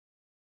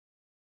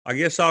 I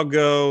guess I'll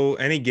go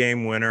any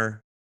game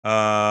winner.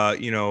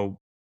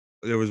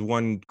 There was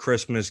one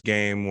Christmas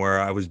game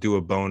where I was due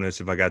a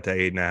bonus if I got to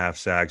 8.5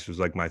 sacks. It was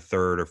like my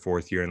third or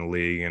fourth year in the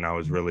league, and I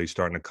was really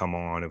starting to come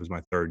on. It was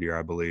my third year,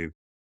 I believe.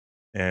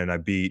 And I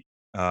beat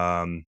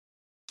Anthony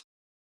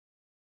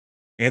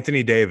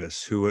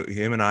Davis,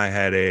 him and I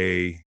had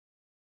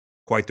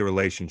quite the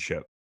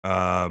relationship.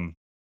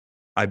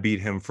 I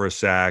beat him for a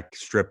sack,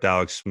 stripped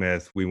Alex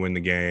Smith. We win the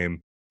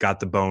game, got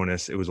the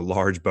bonus. It was a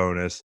large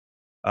bonus.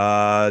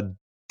 The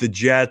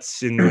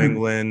Jets in New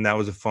England, that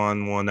was a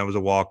fun one. That was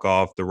a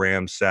walk-off, the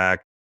Rams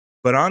sack.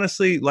 But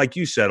honestly, like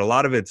you said, a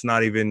lot of it's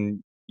not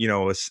even,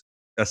 a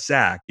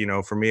sack.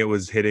 For me, it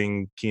was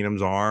hitting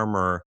Keenum's arm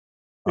or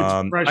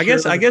I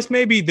guess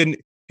maybe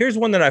here's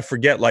one that I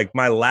forget. Like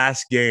my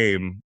last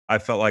game, I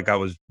felt like I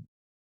was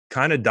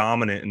kind of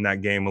dominant in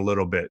that game a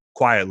little bit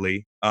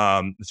quietly.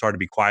 It's hard to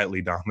be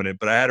quietly dominant,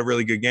 but I had a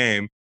really good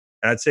game.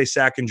 And I'd say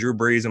sacking Drew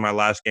Brees in my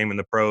last game in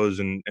the pros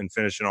and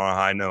finishing on a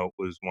high note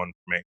was one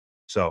for me.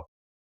 So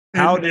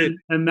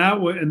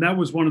that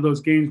was one of those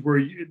games where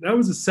that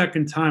was the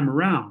second time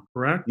around,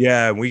 correct?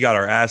 Yeah, we got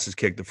our asses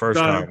kicked the first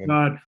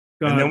time.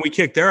 And then we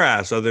kicked their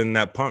ass other than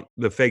that punt,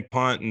 the fake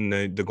punt and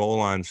the goal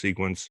line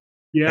sequence.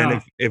 Yeah.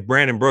 And if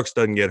Brandon Brooks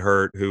doesn't get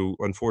hurt, who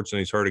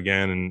unfortunately is hurt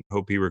again and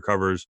hope he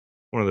recovers,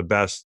 one of the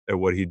best at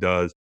what he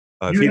does.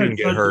 If he didn't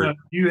get hurt.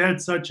 You had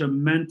such a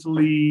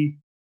mentally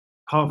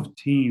tough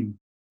team.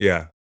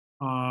 Yeah.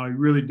 You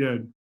really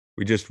did.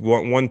 We just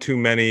one too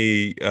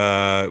many.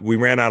 We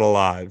ran out of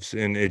lives,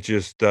 and it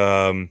just.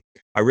 I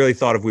really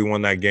thought if we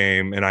won that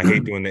game, and I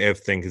hate doing the if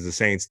thing because the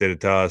Saints did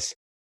it to us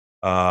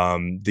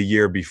the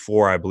year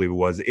before, I believe it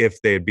was.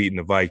 If they had beaten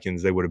the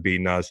Vikings, they would have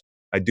beaten us.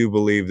 I do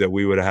believe that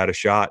we would have had a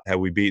shot had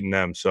we beaten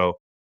them. So,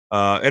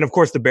 and of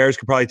course, the Bears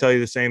could probably tell you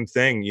the same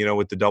thing.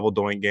 With the double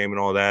doink game and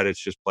all that, it's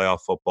just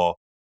playoff football.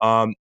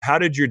 How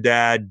did your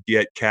dad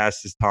get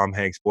cast as Tom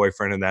Hanks'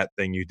 boyfriend in that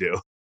thing you do?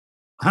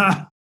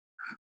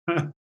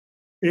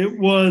 It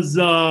was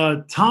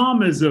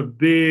Tom is a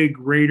big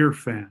Raider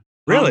fan.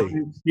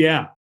 Really?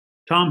 Yeah.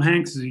 Tom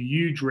Hanks is a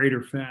huge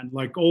Raider fan,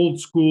 like old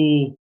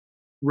school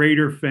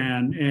Raider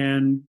fan.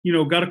 And,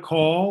 got a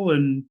call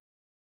and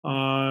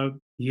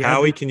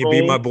Howie, can you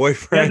be my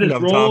boyfriend?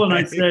 I'm Tom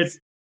Hanks. And I said,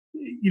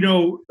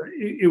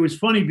 it was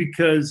funny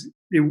because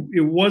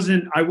it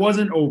wasn't, I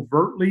wasn't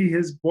overtly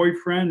his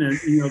boyfriend. And,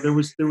 there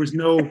was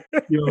no,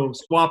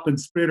 swap and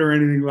spit or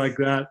anything like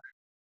that.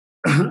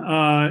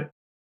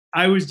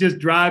 I was just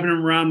driving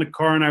him around the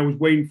car and I was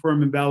waiting for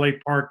him in valet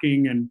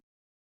parking. And,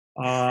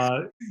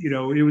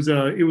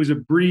 it was a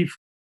brief,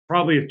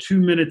 probably a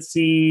 2-minute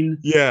scene.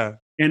 Yeah.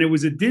 And it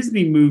was a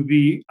Disney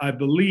movie, I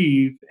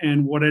believe.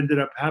 And what ended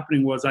up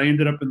happening was I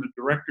ended up in the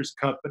director's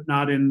cut, but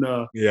not in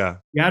the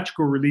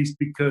theatrical release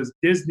because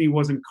Disney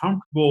wasn't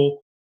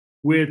comfortable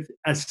with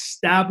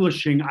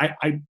establishing.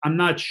 I'm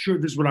not sure.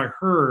 This is what I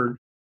heard.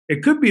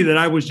 It could be that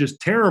I was just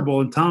terrible.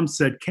 And Tom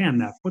said,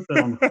 put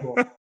that on the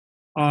floor.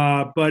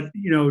 But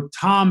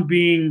Tom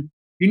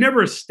he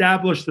never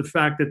established the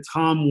fact that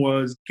Tom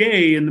was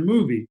gay in the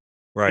movie.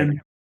 Right.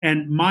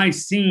 And my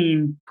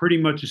scene pretty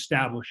much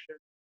established it.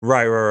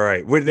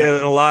 Right. With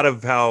a lot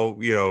of how,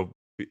 a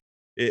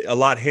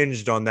lot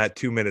hinged on that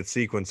 2-minute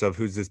sequence of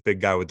who's this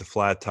big guy with the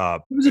flat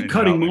top. It was a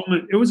cutting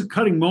moment. It was a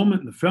cutting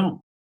moment in the film.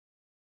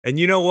 And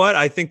you know what?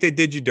 I think they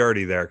did you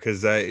dirty there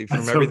because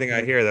from everything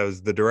I hear, that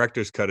was the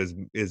director's cut is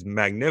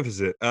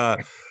magnificent.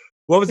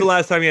 What was the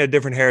last time you had a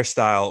different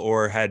hairstyle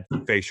or had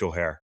facial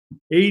hair?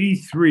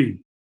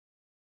 83.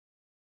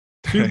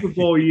 Super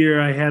Bowl year,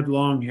 I had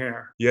long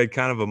hair. You had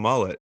kind of a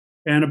mullet.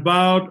 And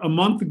about a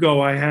month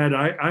ago, I had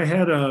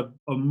a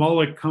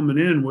mullet coming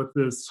in with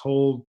this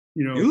whole,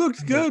 You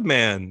looked good,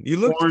 man. You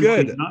looked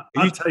quarantine. good.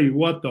 I'll tell you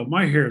what, though,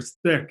 my hair's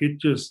thick. It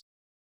just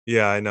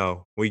Yeah, I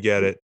know. We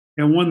get it.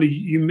 and when the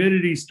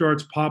humidity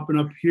starts popping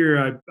up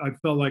here, I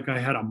felt like I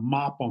had a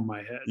mop on my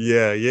head.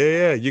 Yeah.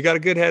 You got a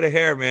good head of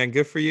hair, man.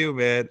 Good for you,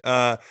 man.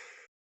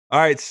 All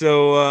right,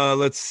 so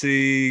let's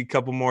see a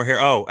couple more here.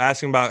 Oh,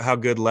 asking about how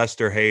good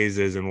Lester Hayes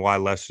is and why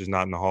Lester's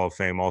not in the Hall of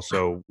Fame.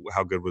 Also,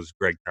 how good was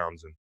Greg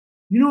Townsend?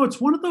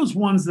 It's one of those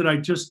ones that I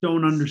just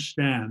don't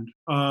understand.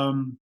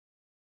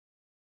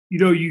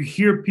 You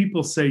hear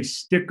people say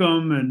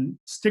Stickum, and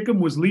Stickum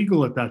was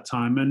legal at that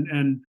time,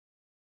 and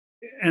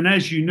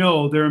as you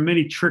know, there are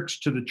many tricks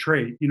to the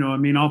trade.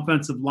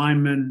 Offensive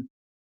linemen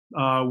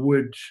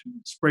would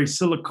spray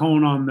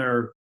silicone on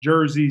their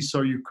jerseys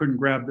so you couldn't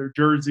grab their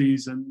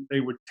jerseys, and they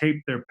would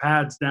tape their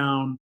pads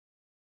down.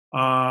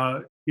 Uh,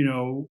 you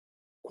know,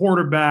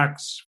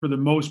 Quarterbacks, for the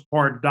most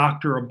part,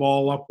 doctor a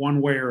ball up one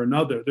way or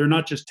another. They're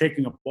not just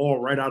taking a ball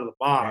right out of the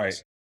box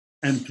Right.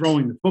 and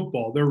throwing the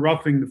football. They're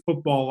roughing the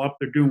football up.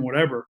 They're doing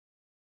whatever.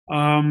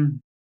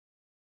 Um,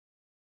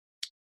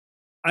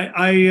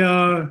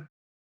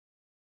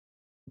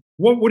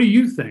 what do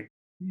you think?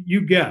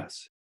 You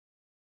guess.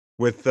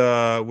 With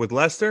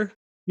Lester?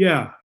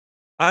 Yeah.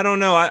 I don't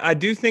know. I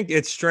do think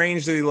it's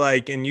strangely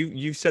like, and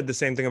you've said the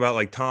same thing about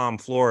like Tom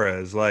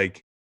Flores,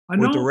 like I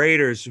with the know.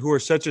 Raiders, who are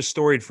such a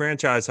storied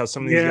franchise, how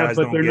some of these Yeah, guys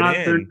but don't they're get not.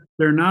 in.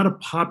 They're not a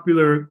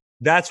popular.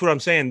 That's what I'm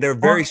saying. They're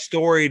very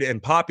storied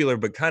and popular,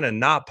 but kind of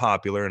not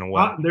popular in a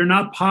way. They're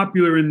not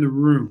popular in the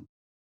room.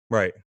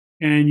 Right.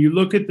 And you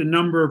look at the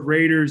number of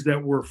Raiders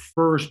that were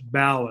first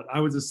ballot. I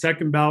was a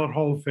second ballot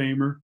Hall of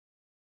Famer,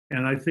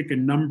 and I think a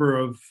number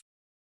of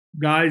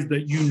guys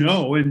that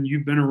and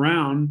you've been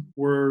around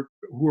who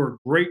are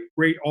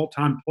great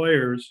all-time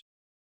players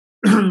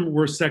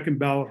were second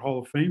ballot Hall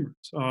of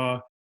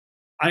Famers.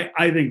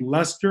 I think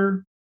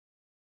Lester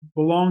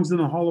belongs in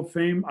the Hall of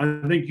Fame.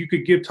 I think you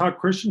could give Todd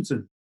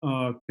Christensen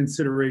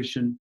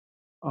consideration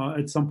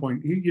at some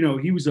point.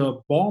 He was a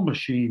ball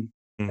machine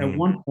at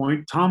one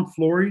point. Tom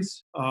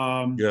Flores.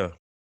 Yeah.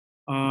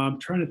 I'm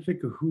trying to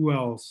think of who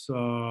else.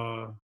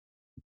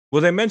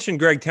 Well, they mentioned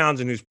Greg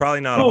Townsend, who's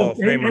probably not a Hall of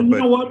Famer, and you but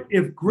know what?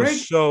 If Greg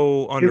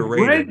so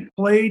underrated. If Greg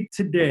played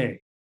today,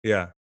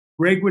 Yeah.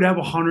 Greg would have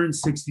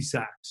 160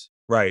 sacks.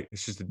 Right.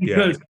 It's just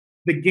because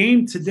the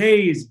game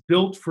today is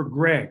built for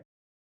Greg.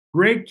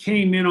 Greg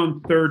came in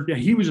on third down.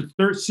 He was a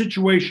third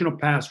situational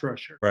pass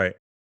rusher. Right.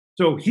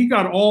 So he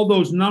got all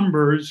those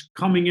numbers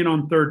coming in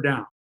on third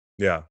down.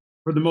 Yeah.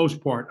 For the most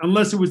part,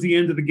 unless it was the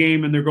end of the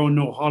game and they're going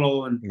no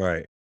huddle. And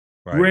right.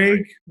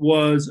 Greg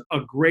was a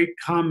great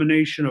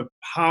combination of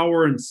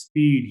power and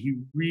speed. He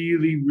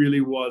really,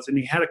 really was. And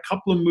he had a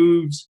couple of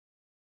moves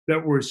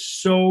that were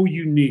so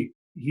unique.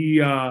 He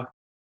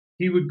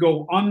would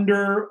go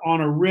under on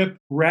a rip,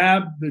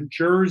 grab the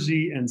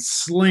jersey, and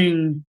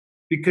sling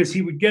because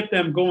he would get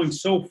them going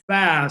so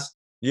fast.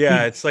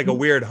 Yeah, it's like a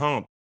weird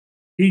hump.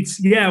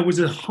 It was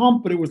a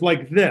hump, but it was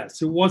like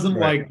this. It wasn't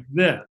like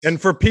this. And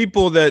for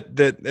people that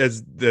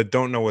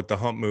don't know what the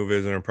hump move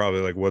is and are probably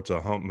like, "What's a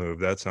hump move?"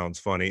 That sounds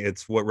funny.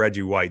 It's what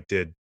Reggie White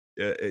did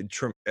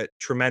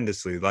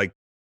tremendously. Like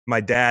my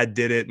dad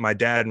did it. My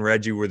dad and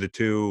Reggie were the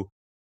two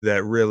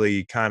that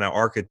really kind of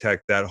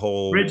architect that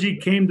whole. Reggie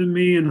came to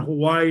me in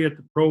Hawaii at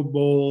the Pro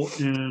Bowl,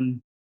 and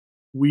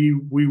we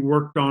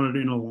worked on it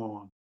in a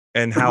lawn.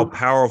 And how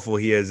powerful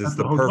he is! It's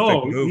the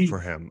perfect move for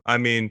him. I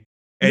mean,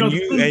 and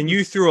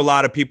you threw a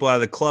lot of people out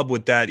of the club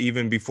with that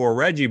even before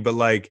Reggie, but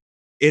like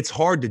it's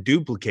hard to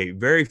duplicate.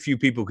 Very few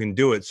people can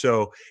do it.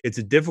 So it's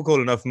a difficult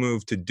enough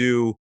move to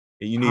do.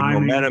 You need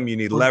momentum, you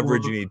need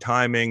leverage, you need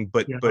timing.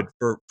 But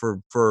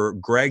for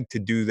Greg to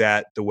do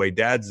that the way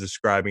Dad's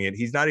describing it,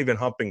 he's not even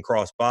humping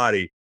cross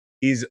body.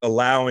 He's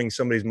allowing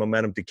somebody's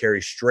momentum to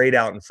carry straight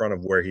out in front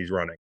of where he's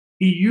running.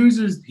 You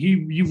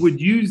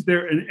would use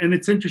there, and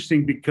it's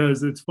interesting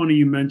because it's funny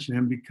you mention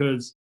him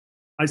because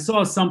I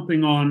saw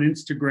something on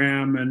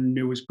Instagram and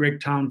it was Greg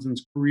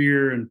Townsend's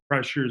career and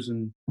pressures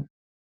and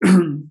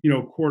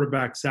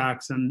quarterback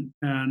sacks and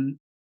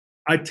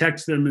I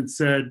texted him and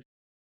said,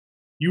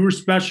 "You were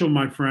special,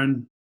 my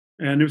friend."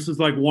 And this was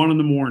like 1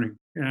 a.m.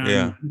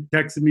 And he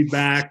texted me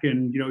back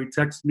and he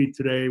texted me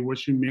today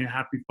wishing me a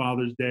happy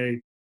Father's Day.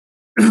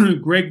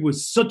 Greg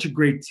was such a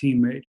great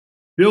teammate.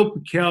 Bill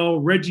Pickel,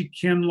 Reggie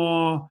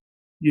Kinlaw,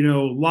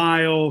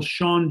 Lyle,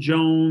 Sean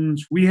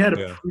Jones. We had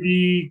a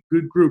pretty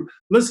good group.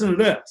 Listen to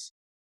this.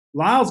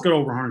 Lyle's got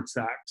over 100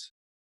 sacks.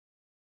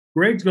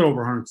 Greg's got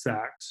over 100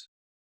 sacks.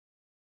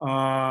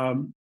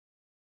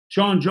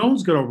 Sean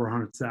Jones got over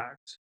 100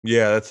 sacks.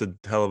 Yeah, that's a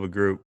hell of a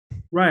group.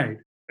 Right.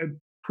 A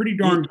pretty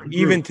darn good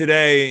even group.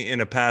 Today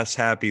in a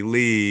pass-happy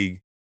league,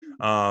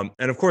 and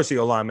of course the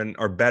O-linemen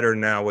are better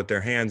now with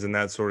their hands and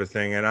that sort of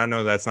thing. And I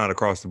know that's not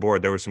across the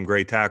board. There were some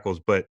great tackles,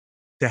 but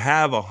to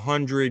have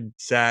 100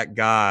 sack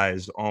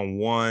guys on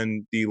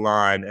one D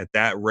line at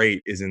that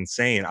rate is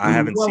insane. I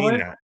haven't seen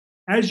that.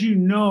 as you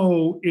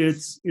know,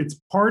 it's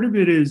part of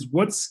it is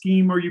what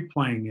scheme are you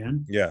playing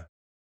in? Yeah.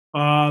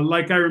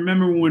 Like I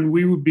remember when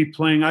we would be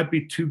playing, I'd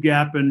be two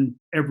gapping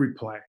every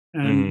play,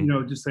 and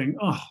Hmm. just saying,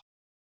 "Oh,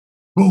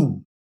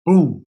 boom,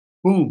 boom,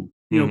 boom,"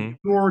 Hmm.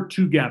 pure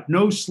two gap,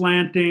 no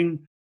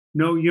slanting,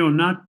 no,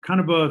 not kind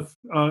of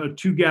a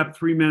two gap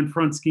 3-man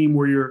front scheme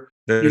where you're,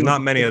 There's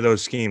not many just of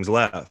those schemes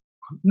left.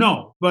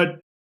 no, but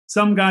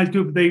some guys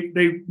do. But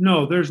they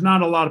no, there's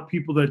not a lot of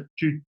people that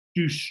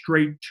do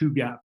straight two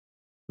gap.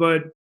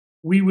 But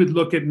we would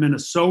look at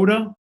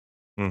Minnesota,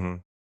 Hmm.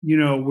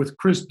 with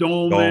Chris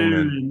Dolman.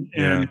 Dolman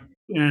Yeah.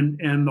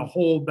 and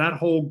that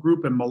whole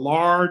group, and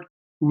Millard,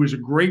 who was a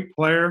great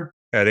player.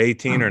 At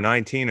 18 or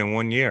 19 in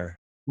 1 year as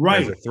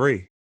Right. a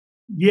three.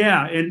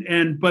 Yeah,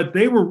 and but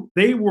they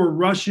were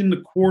rushing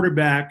the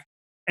quarterback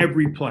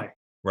every play.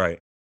 Right.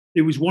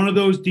 It was one of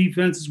those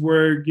defenses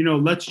where,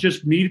 let's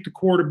just meet at the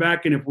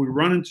quarterback, and if we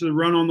run into the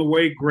run on the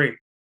way, great.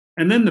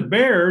 And then the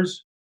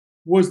Bears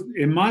was,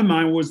 in my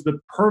mind, was the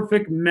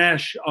perfect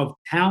mesh of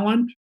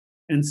talent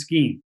and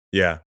scheme,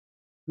 Yeah.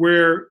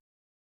 where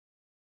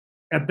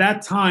at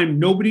that time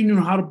nobody knew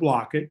how to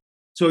block it.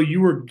 So you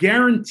were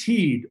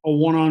guaranteed a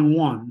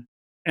one-on-one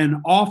and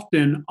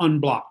often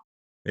unblocked.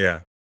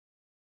 Yeah.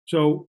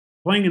 So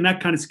playing in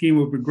that kind of scheme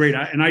would be great.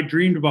 And I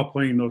dreamed about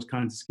playing those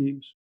kinds of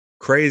schemes.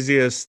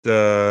 Craziest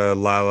Lyle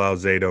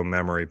Alzado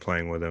memory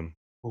playing with him.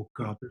 Oh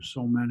God, there's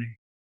so many.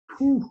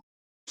 Whew.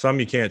 Some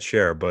you can't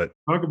share, but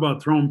Talk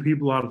about throwing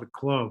people out of the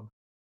club.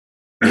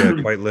 yeah,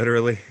 quite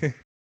literally.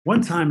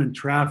 One time in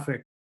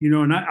traffic,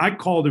 and I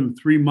called him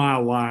 3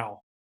 Mile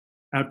Lyle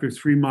after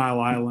 3 Mile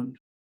Island,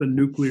 the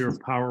nuclear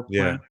power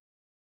Yeah. plant,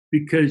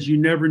 because you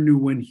never knew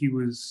when he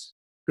was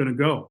going to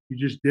go. You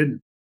just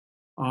didn't.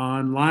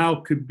 And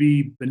Lyle could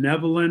be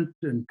benevolent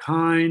and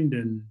kind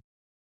and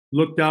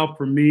looked out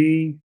for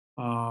me,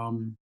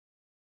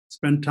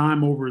 spent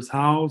time over his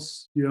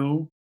house, he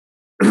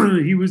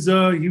was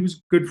a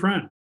good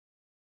friend.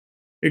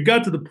 It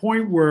got to the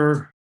point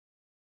where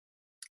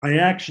I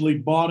actually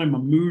bought him a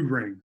mood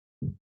ring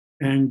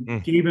and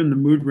Mm. gave him the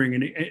mood ring,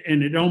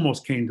 and it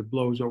almost came to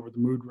blows over the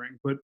mood ring.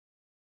 But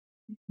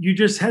you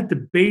just had to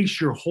base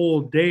your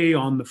whole day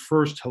on the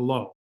first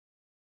hello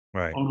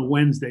Right. on a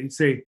Wednesday.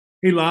 Say,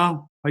 "Hey,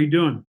 Lyle, how you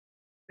doing?"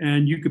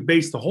 And you could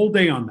base the whole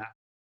day on that.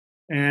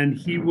 And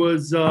he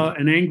was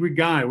an angry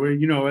guy. Where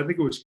I think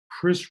it was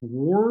Chris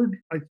Ward,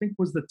 I think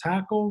was the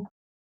tackle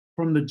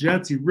from the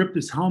Jets. He ripped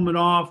his helmet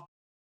off,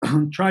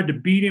 tried to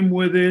beat him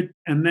with it,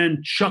 and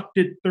then chucked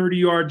it 30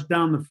 yards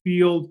down the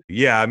field.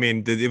 Yeah, I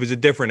mean, it was a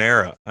different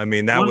era. I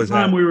mean, that One was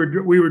time that.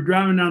 we were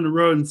driving down the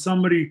road, and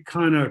somebody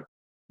kind of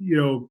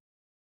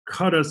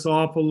cut us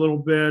off a little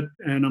bit,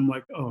 and I'm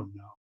like, oh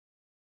no.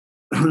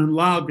 And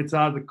Lyle gets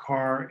out of the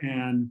car,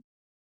 and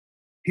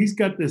he's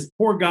got this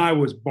poor guy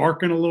was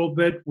barking a little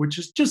bit, which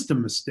is just a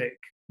mistake.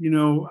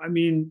 I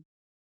mean,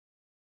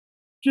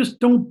 just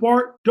don't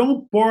bark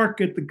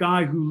at the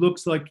guy who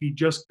looks like he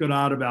just got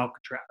out of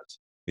Alcatraz.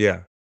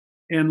 Yeah.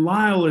 And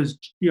Lyle is,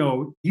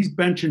 he's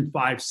benching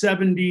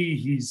 570.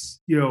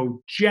 He's,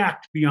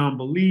 jacked beyond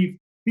belief.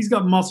 He's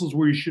got muscles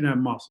where you shouldn't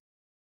have muscles.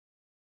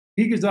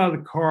 He gets out of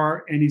the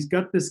car, and he's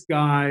got this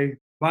guy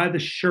by the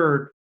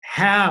shirt,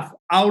 half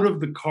out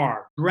of the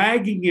car,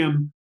 dragging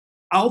him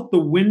out the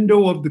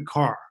window of the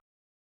car.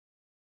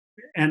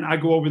 And I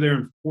go over there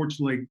and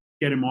fortunately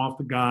get him off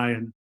the guy,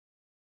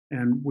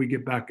 and we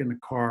get back in the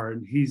car,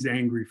 and he's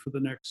angry for the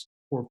next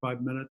 4 or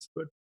 5 minutes.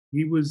 But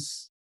he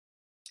was,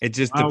 It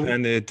just wow.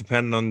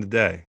 depended on the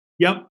day.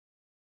 Yep.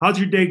 How's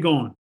your day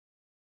going?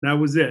 That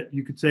was it.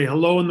 You could say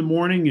hello in the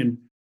morning and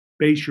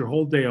base your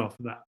whole day off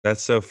of that.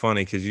 That's so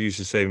funny because you used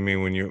to say to me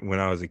when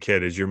I was a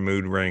kid, "Is your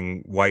mood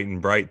ring white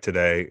and bright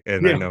today?"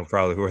 And I Yeah. know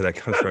probably where that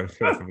comes from. It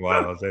comes from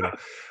Lyle Alzado.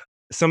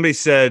 Somebody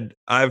said,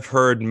 "I've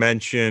heard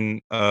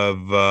mention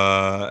of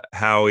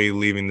Howie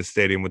leaving the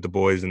stadium with the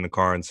boys in the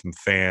car, and some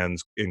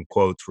fans, in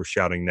quotes, were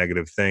shouting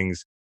negative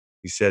things."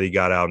 He said he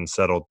got out and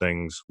settled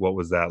things. What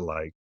was that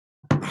like?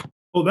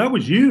 Oh, that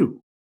was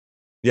you.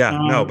 Yeah,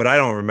 no, Uh, but I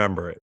don't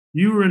remember it.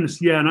 you were in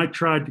this, yeah, and I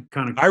tried to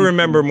kind of I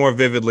remember more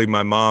vividly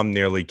my mom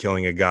nearly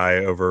killing a guy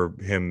over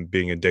him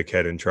being a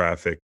dickhead in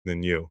traffic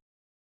than you.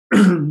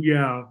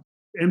 yeah.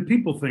 And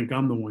people think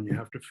I'm the one you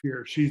have to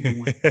fear. She's the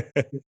one.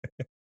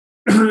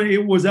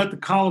 It was at the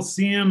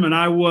Coliseum, and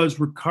I was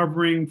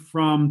recovering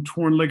from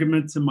torn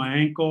ligaments in my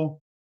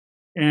ankle.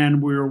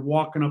 And we were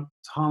walking up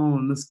the tunnel,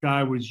 and this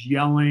guy was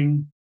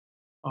yelling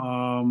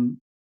um,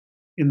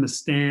 in the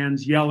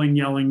stands, yelling,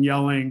 yelling,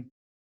 yelling.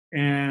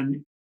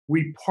 And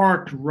we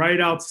parked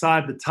right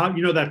outside the top,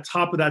 that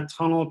top of that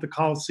tunnel at the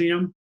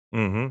Coliseum.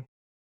 Mhm.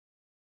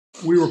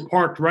 We were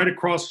parked right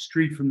across the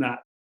street from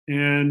that.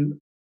 And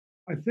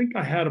I think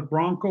I had a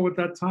Bronco at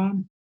that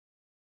time.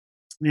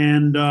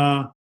 And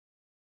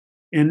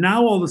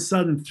now all of a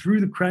sudden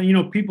through the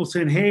crowd, people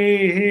saying,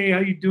 hey, how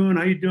you doing?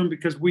 How you doing?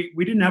 Because we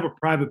didn't have a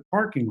private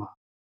parking lot.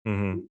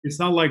 Mhm. It's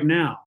not like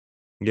now.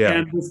 Yeah.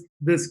 And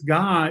this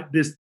guy,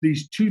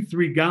 these 2,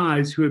 3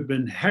 guys who had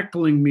been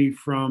heckling me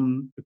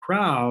from the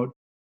crowd,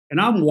 and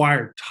I'm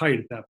wired tight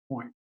at that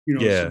point. So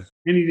Yeah.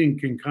 anything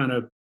can kind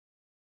of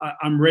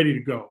I'm ready to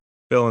go.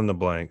 Fill in the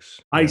blanks.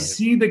 I Yeah.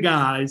 see the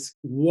guys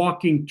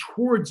walking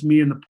towards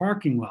me in the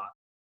parking lot.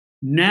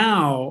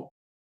 Now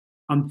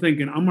I'm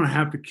thinking I'm going to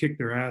have to kick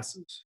their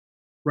asses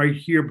right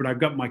here, but I've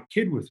got my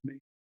kid with me.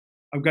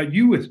 I've got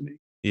you with me.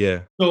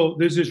 Yeah. So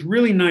there's this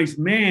really nice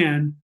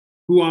man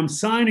who I'm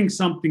signing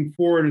something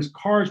for, and his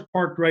car's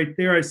parked right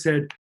there. I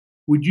said,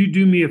 would you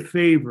do me a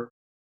favor?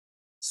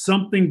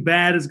 Something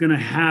bad is going to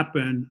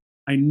happen.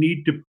 I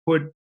need to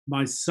put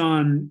my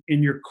son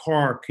in your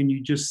car. Can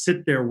you just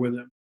sit there with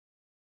him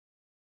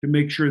to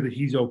make sure that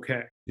he's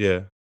okay?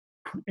 Yeah.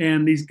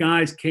 And these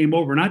guys came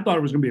over, and I thought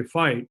it was going to be a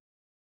fight.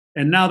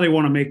 And now they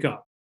want to make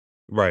up.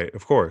 Right.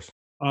 Of course.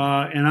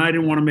 And I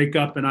didn't want to make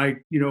up, and I,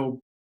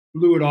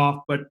 blew it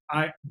off. But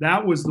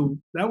that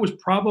was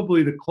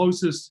probably the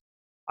closest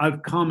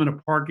I've come in a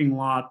parking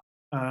lot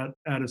at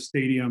a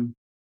stadium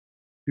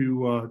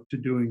to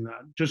doing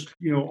that. Just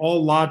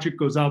all logic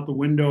goes out the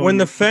window. When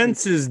the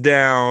fence is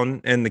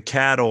down and the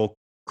cattle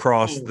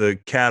cross the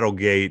cattle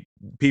gate,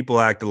 people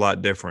act a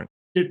lot different.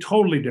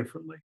 Totally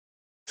differently.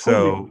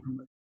 So,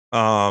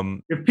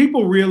 if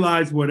people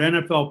realize what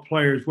NFL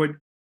players,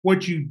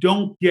 what you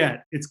don't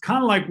get, it's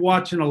kind of like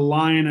watching a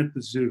lion at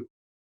the zoo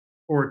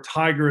or a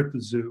tiger at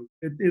the zoo.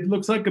 It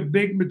looks like a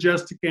big,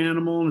 majestic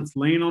animal, and it's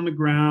laying on the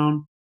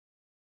ground.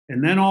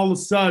 And then all of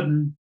a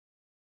sudden,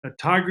 a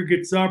tiger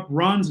gets up,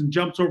 runs, and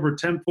jumps over a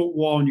 10-foot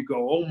wall, and you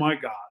go, "Oh my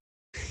God!"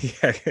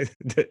 Yeah,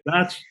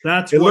 that's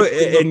what.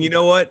 And you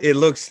know what? It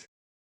looks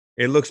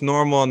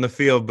normal on the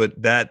field, but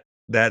that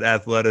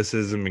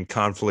athleticism and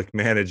conflict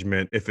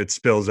management, if it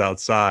spills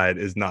outside,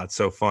 is not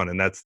so fun. And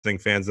that's the thing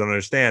fans don't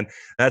understand.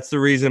 That's the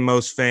reason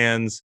most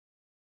fans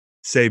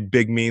say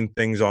big mean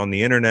things on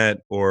the internet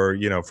or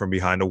from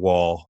behind a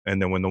wall,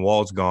 and then when the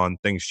wall's gone,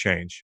 things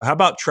change. How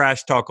about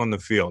trash talk on the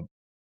field?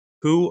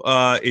 Who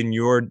in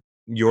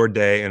your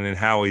day and in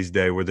Howie's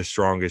day were the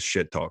strongest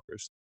shit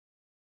talkers?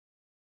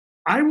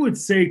 I would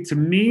say, to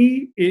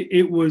me,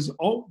 it was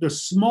the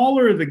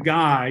smaller the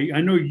guy. I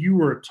know you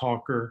were a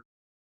talker.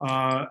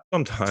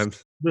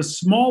 Sometimes. The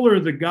smaller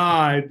the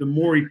guy, the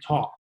more he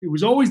talked. It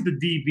was always the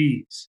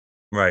DBs.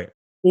 Right.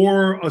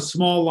 Or a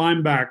small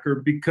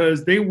linebacker,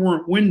 because they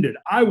weren't winded.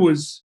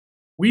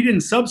 We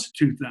didn't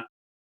substitute them.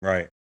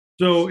 Right.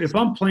 So if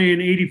I'm playing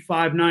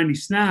 85, 90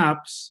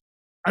 snaps,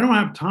 I don't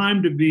have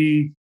time to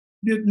be.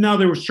 Now,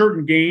 there were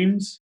certain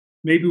games,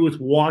 maybe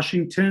with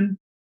Washington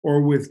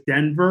or with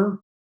Denver,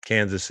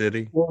 Kansas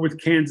City. Or with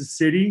Kansas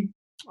City.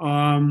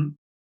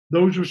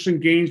 Those were some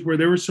games where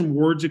there were some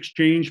words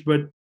exchanged,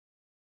 but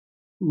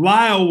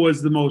Lyle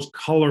was the most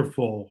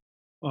colorful,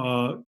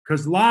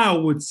 because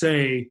Lyle would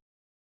say,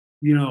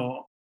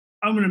 I'm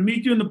going to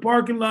meet you in the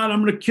parking lot.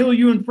 I'm going to kill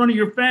you in front of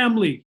your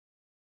family.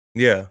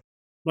 Yeah.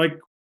 Like,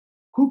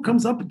 who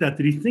comes up with that?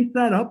 Did he think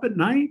that up at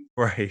night?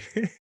 Right.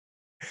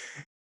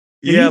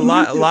 Yeah,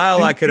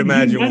 Lyle, I could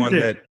imagine one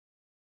that.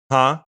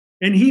 Huh?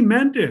 And he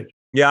meant it.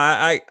 Yeah,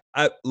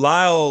 I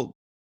Lyle,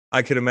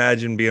 I could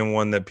imagine being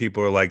one that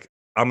people are like,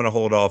 I'm going to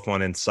hold off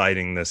on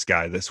inciting this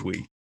guy this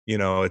week.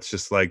 It's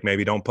just like,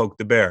 maybe don't poke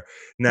the bear.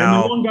 Now,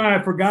 and the one guy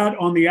I forgot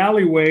on the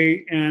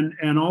alleyway,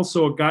 and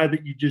also a guy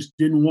that you just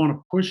didn't want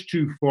to push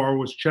too far,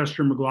 was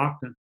Chester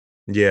McLaughlin.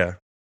 Yeah.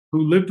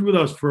 Who lived with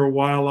us for a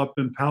while up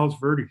in Palos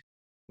Verdes.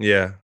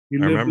 Yeah.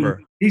 I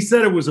remember. He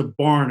said it was a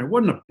barn. It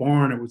wasn't a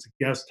barn. It was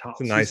a guest house.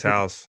 It's a nice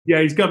house. Yeah,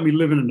 he's got me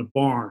living in the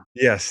barn.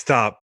 Yeah,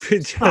 stop.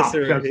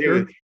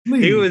 Chester,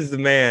 he was the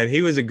man.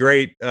 He was a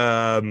great.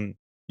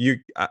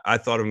 I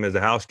thought of him as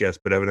a house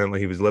guest, but evidently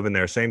he was living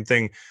there. Same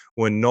thing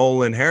when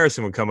Nolan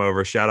Harrison would come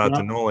over. Shout out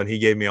to Nolan. He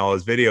gave me all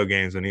his video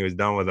games when he was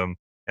done with them,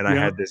 and I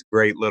had this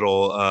great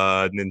little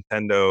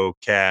Nintendo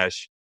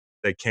cache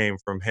that came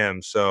from him.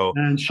 So,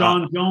 and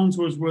Sean Jones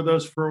was with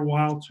us for a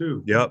while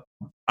too. Yep.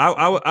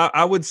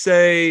 I would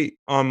say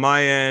on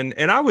my end,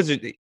 and I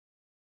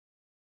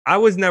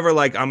was never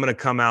like, I'm going to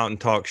come out and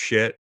talk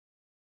shit.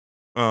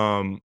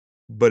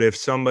 But if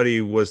somebody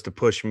was to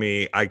push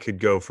me, I could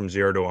go from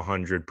 0 to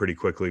 100 pretty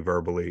quickly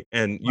verbally.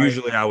 And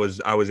usually I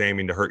was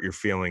aiming to hurt your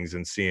feelings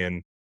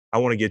and I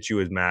want to get you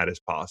as mad as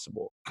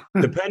possible,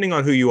 depending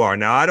on who you are.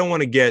 Now, I don't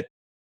want to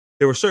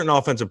there were certain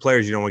offensive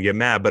players you don't want to get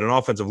mad, but an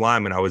offensive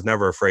lineman, I was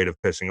never afraid of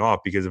pissing off,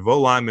 because if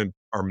O-linemen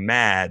are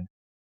mad,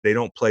 they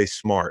don't play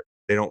smart.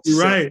 They don't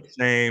sit the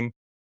same.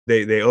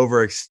 They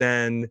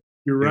overextend.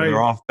 You're right.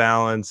 They're off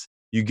balance.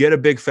 You get a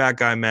big fat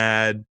guy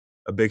mad.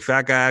 A big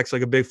fat guy acts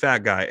like a big fat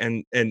guy.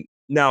 And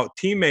now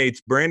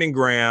teammates, Brandon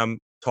Graham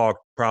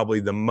talked probably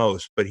the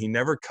most, but he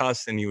never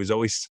cussed and he was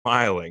always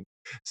smiling.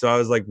 So I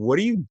was like, what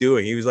are you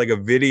doing? He was like a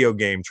video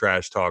game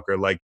trash talker,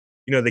 like,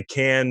 the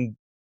canned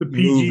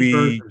movie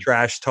version.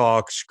 Trash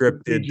talk,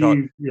 scripted talk.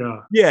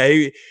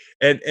 Yeah.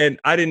 And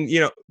I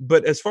didn't,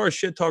 but as far as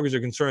shit talkers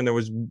are concerned, there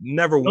was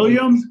never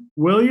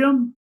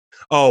William.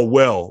 Oh,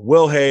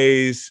 Will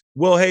Hayes.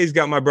 Will Hayes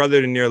got my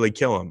brother to nearly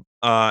kill him,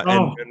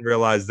 and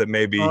realized that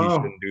maybe he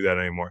shouldn't do that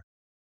anymore.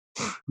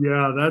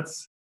 Yeah,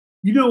 that's,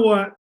 you know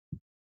what?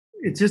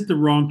 It's just the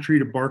wrong tree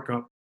to bark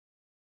up.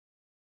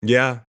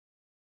 Yeah.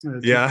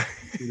 It's Yeah.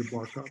 easy to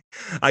bark up.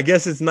 I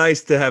guess it's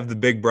nice to have the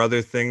big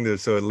brother thing,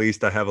 so at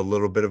least I have a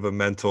little bit of a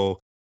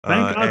mental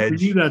Thank God for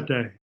you edge. that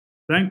day.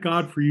 Thank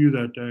God for you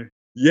that day.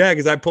 Yeah,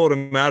 because I pulled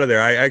him out of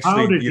there. I How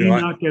actually, did he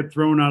not get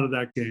thrown out of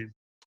that game?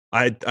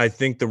 I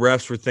think the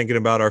refs were thinking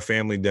about our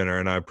family dinner,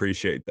 and I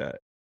appreciate that.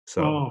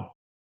 So Oh,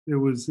 it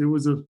was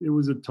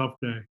a tough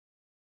day.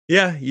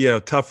 yeah,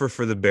 tougher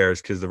for the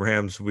Bears because the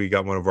Rams, we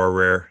got one of our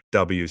rare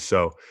W's.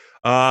 So,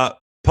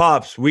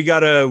 Pops, we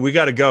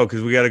gotta go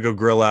because we gotta go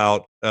grill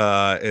out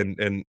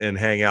and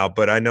hang out.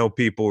 But I know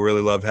people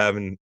really love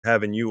having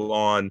you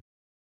on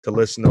to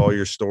listen to all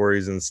your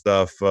stories and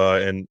stuff.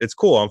 And it's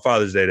cool on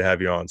Father's Day to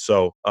have you on.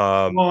 So,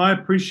 Well, I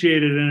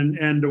appreciate it,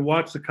 and to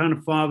watch the kind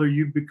of father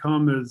you've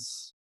become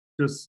is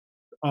just,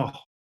 oh,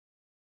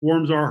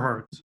 warms our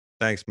hearts.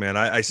 thanks, man.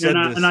 I And said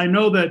I and this. I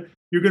know that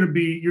you're gonna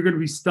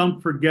be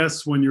stumped for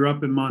guests when you're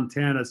up in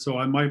Montana, so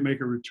I might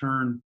make a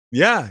return.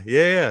 Yeah.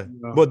 Uh,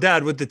 Well,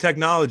 Dad, with the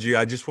technology,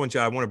 I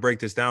want to break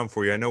this down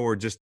for you. I know we're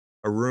just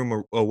a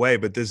room away,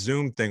 but this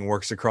Zoom thing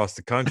works across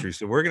the country.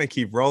 So we're going to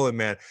keep rolling,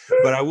 man.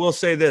 But I will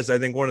say this, I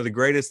think one of the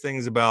greatest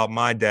things about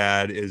my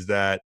dad is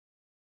that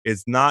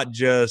it's not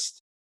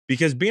just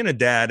because being a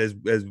dad, as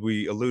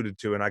we alluded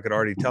to, and I could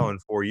already tell in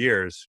 4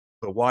 years,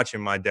 but watching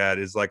my dad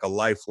is like a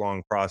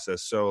lifelong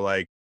process. So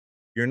like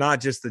you're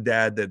not just the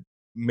dad that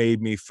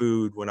made me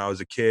food when I was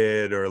a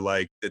kid or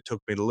like that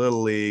took me to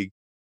Little League.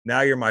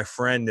 Now you're my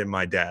friend and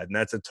my dad. And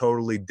that's a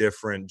totally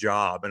different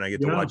job. And I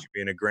get to yeah, watch you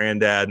being a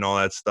granddad and all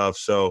that stuff.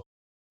 So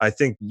I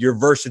think your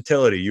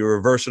versatility, you're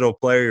a versatile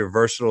player, you're a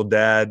versatile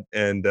dad,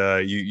 and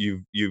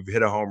you've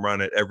hit a home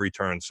run at every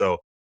turn. So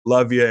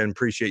love you and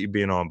appreciate you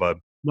being on, bud.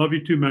 love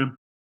you too, man.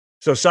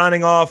 So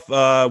signing off,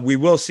 we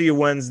will see you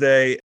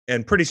Wednesday,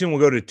 and pretty soon we'll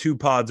go to 2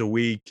 pods a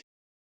week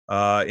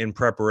in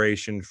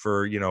preparation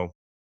for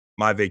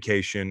my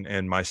vacation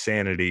and my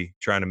sanity,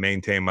 trying to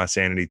maintain my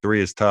sanity.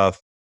 3 is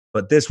tough.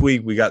 But this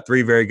week, we got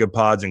 3 very good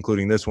pods,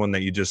 including this one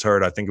that you just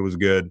heard. I think it was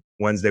good.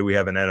 Wednesday, we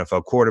have an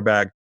NFL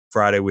quarterback.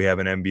 Friday, we have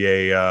an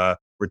NBA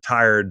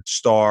retired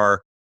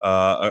star,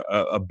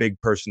 a big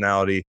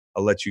personality.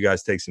 I'll let you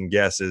guys take some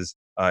guesses,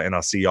 and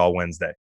I'll see y'all Wednesday.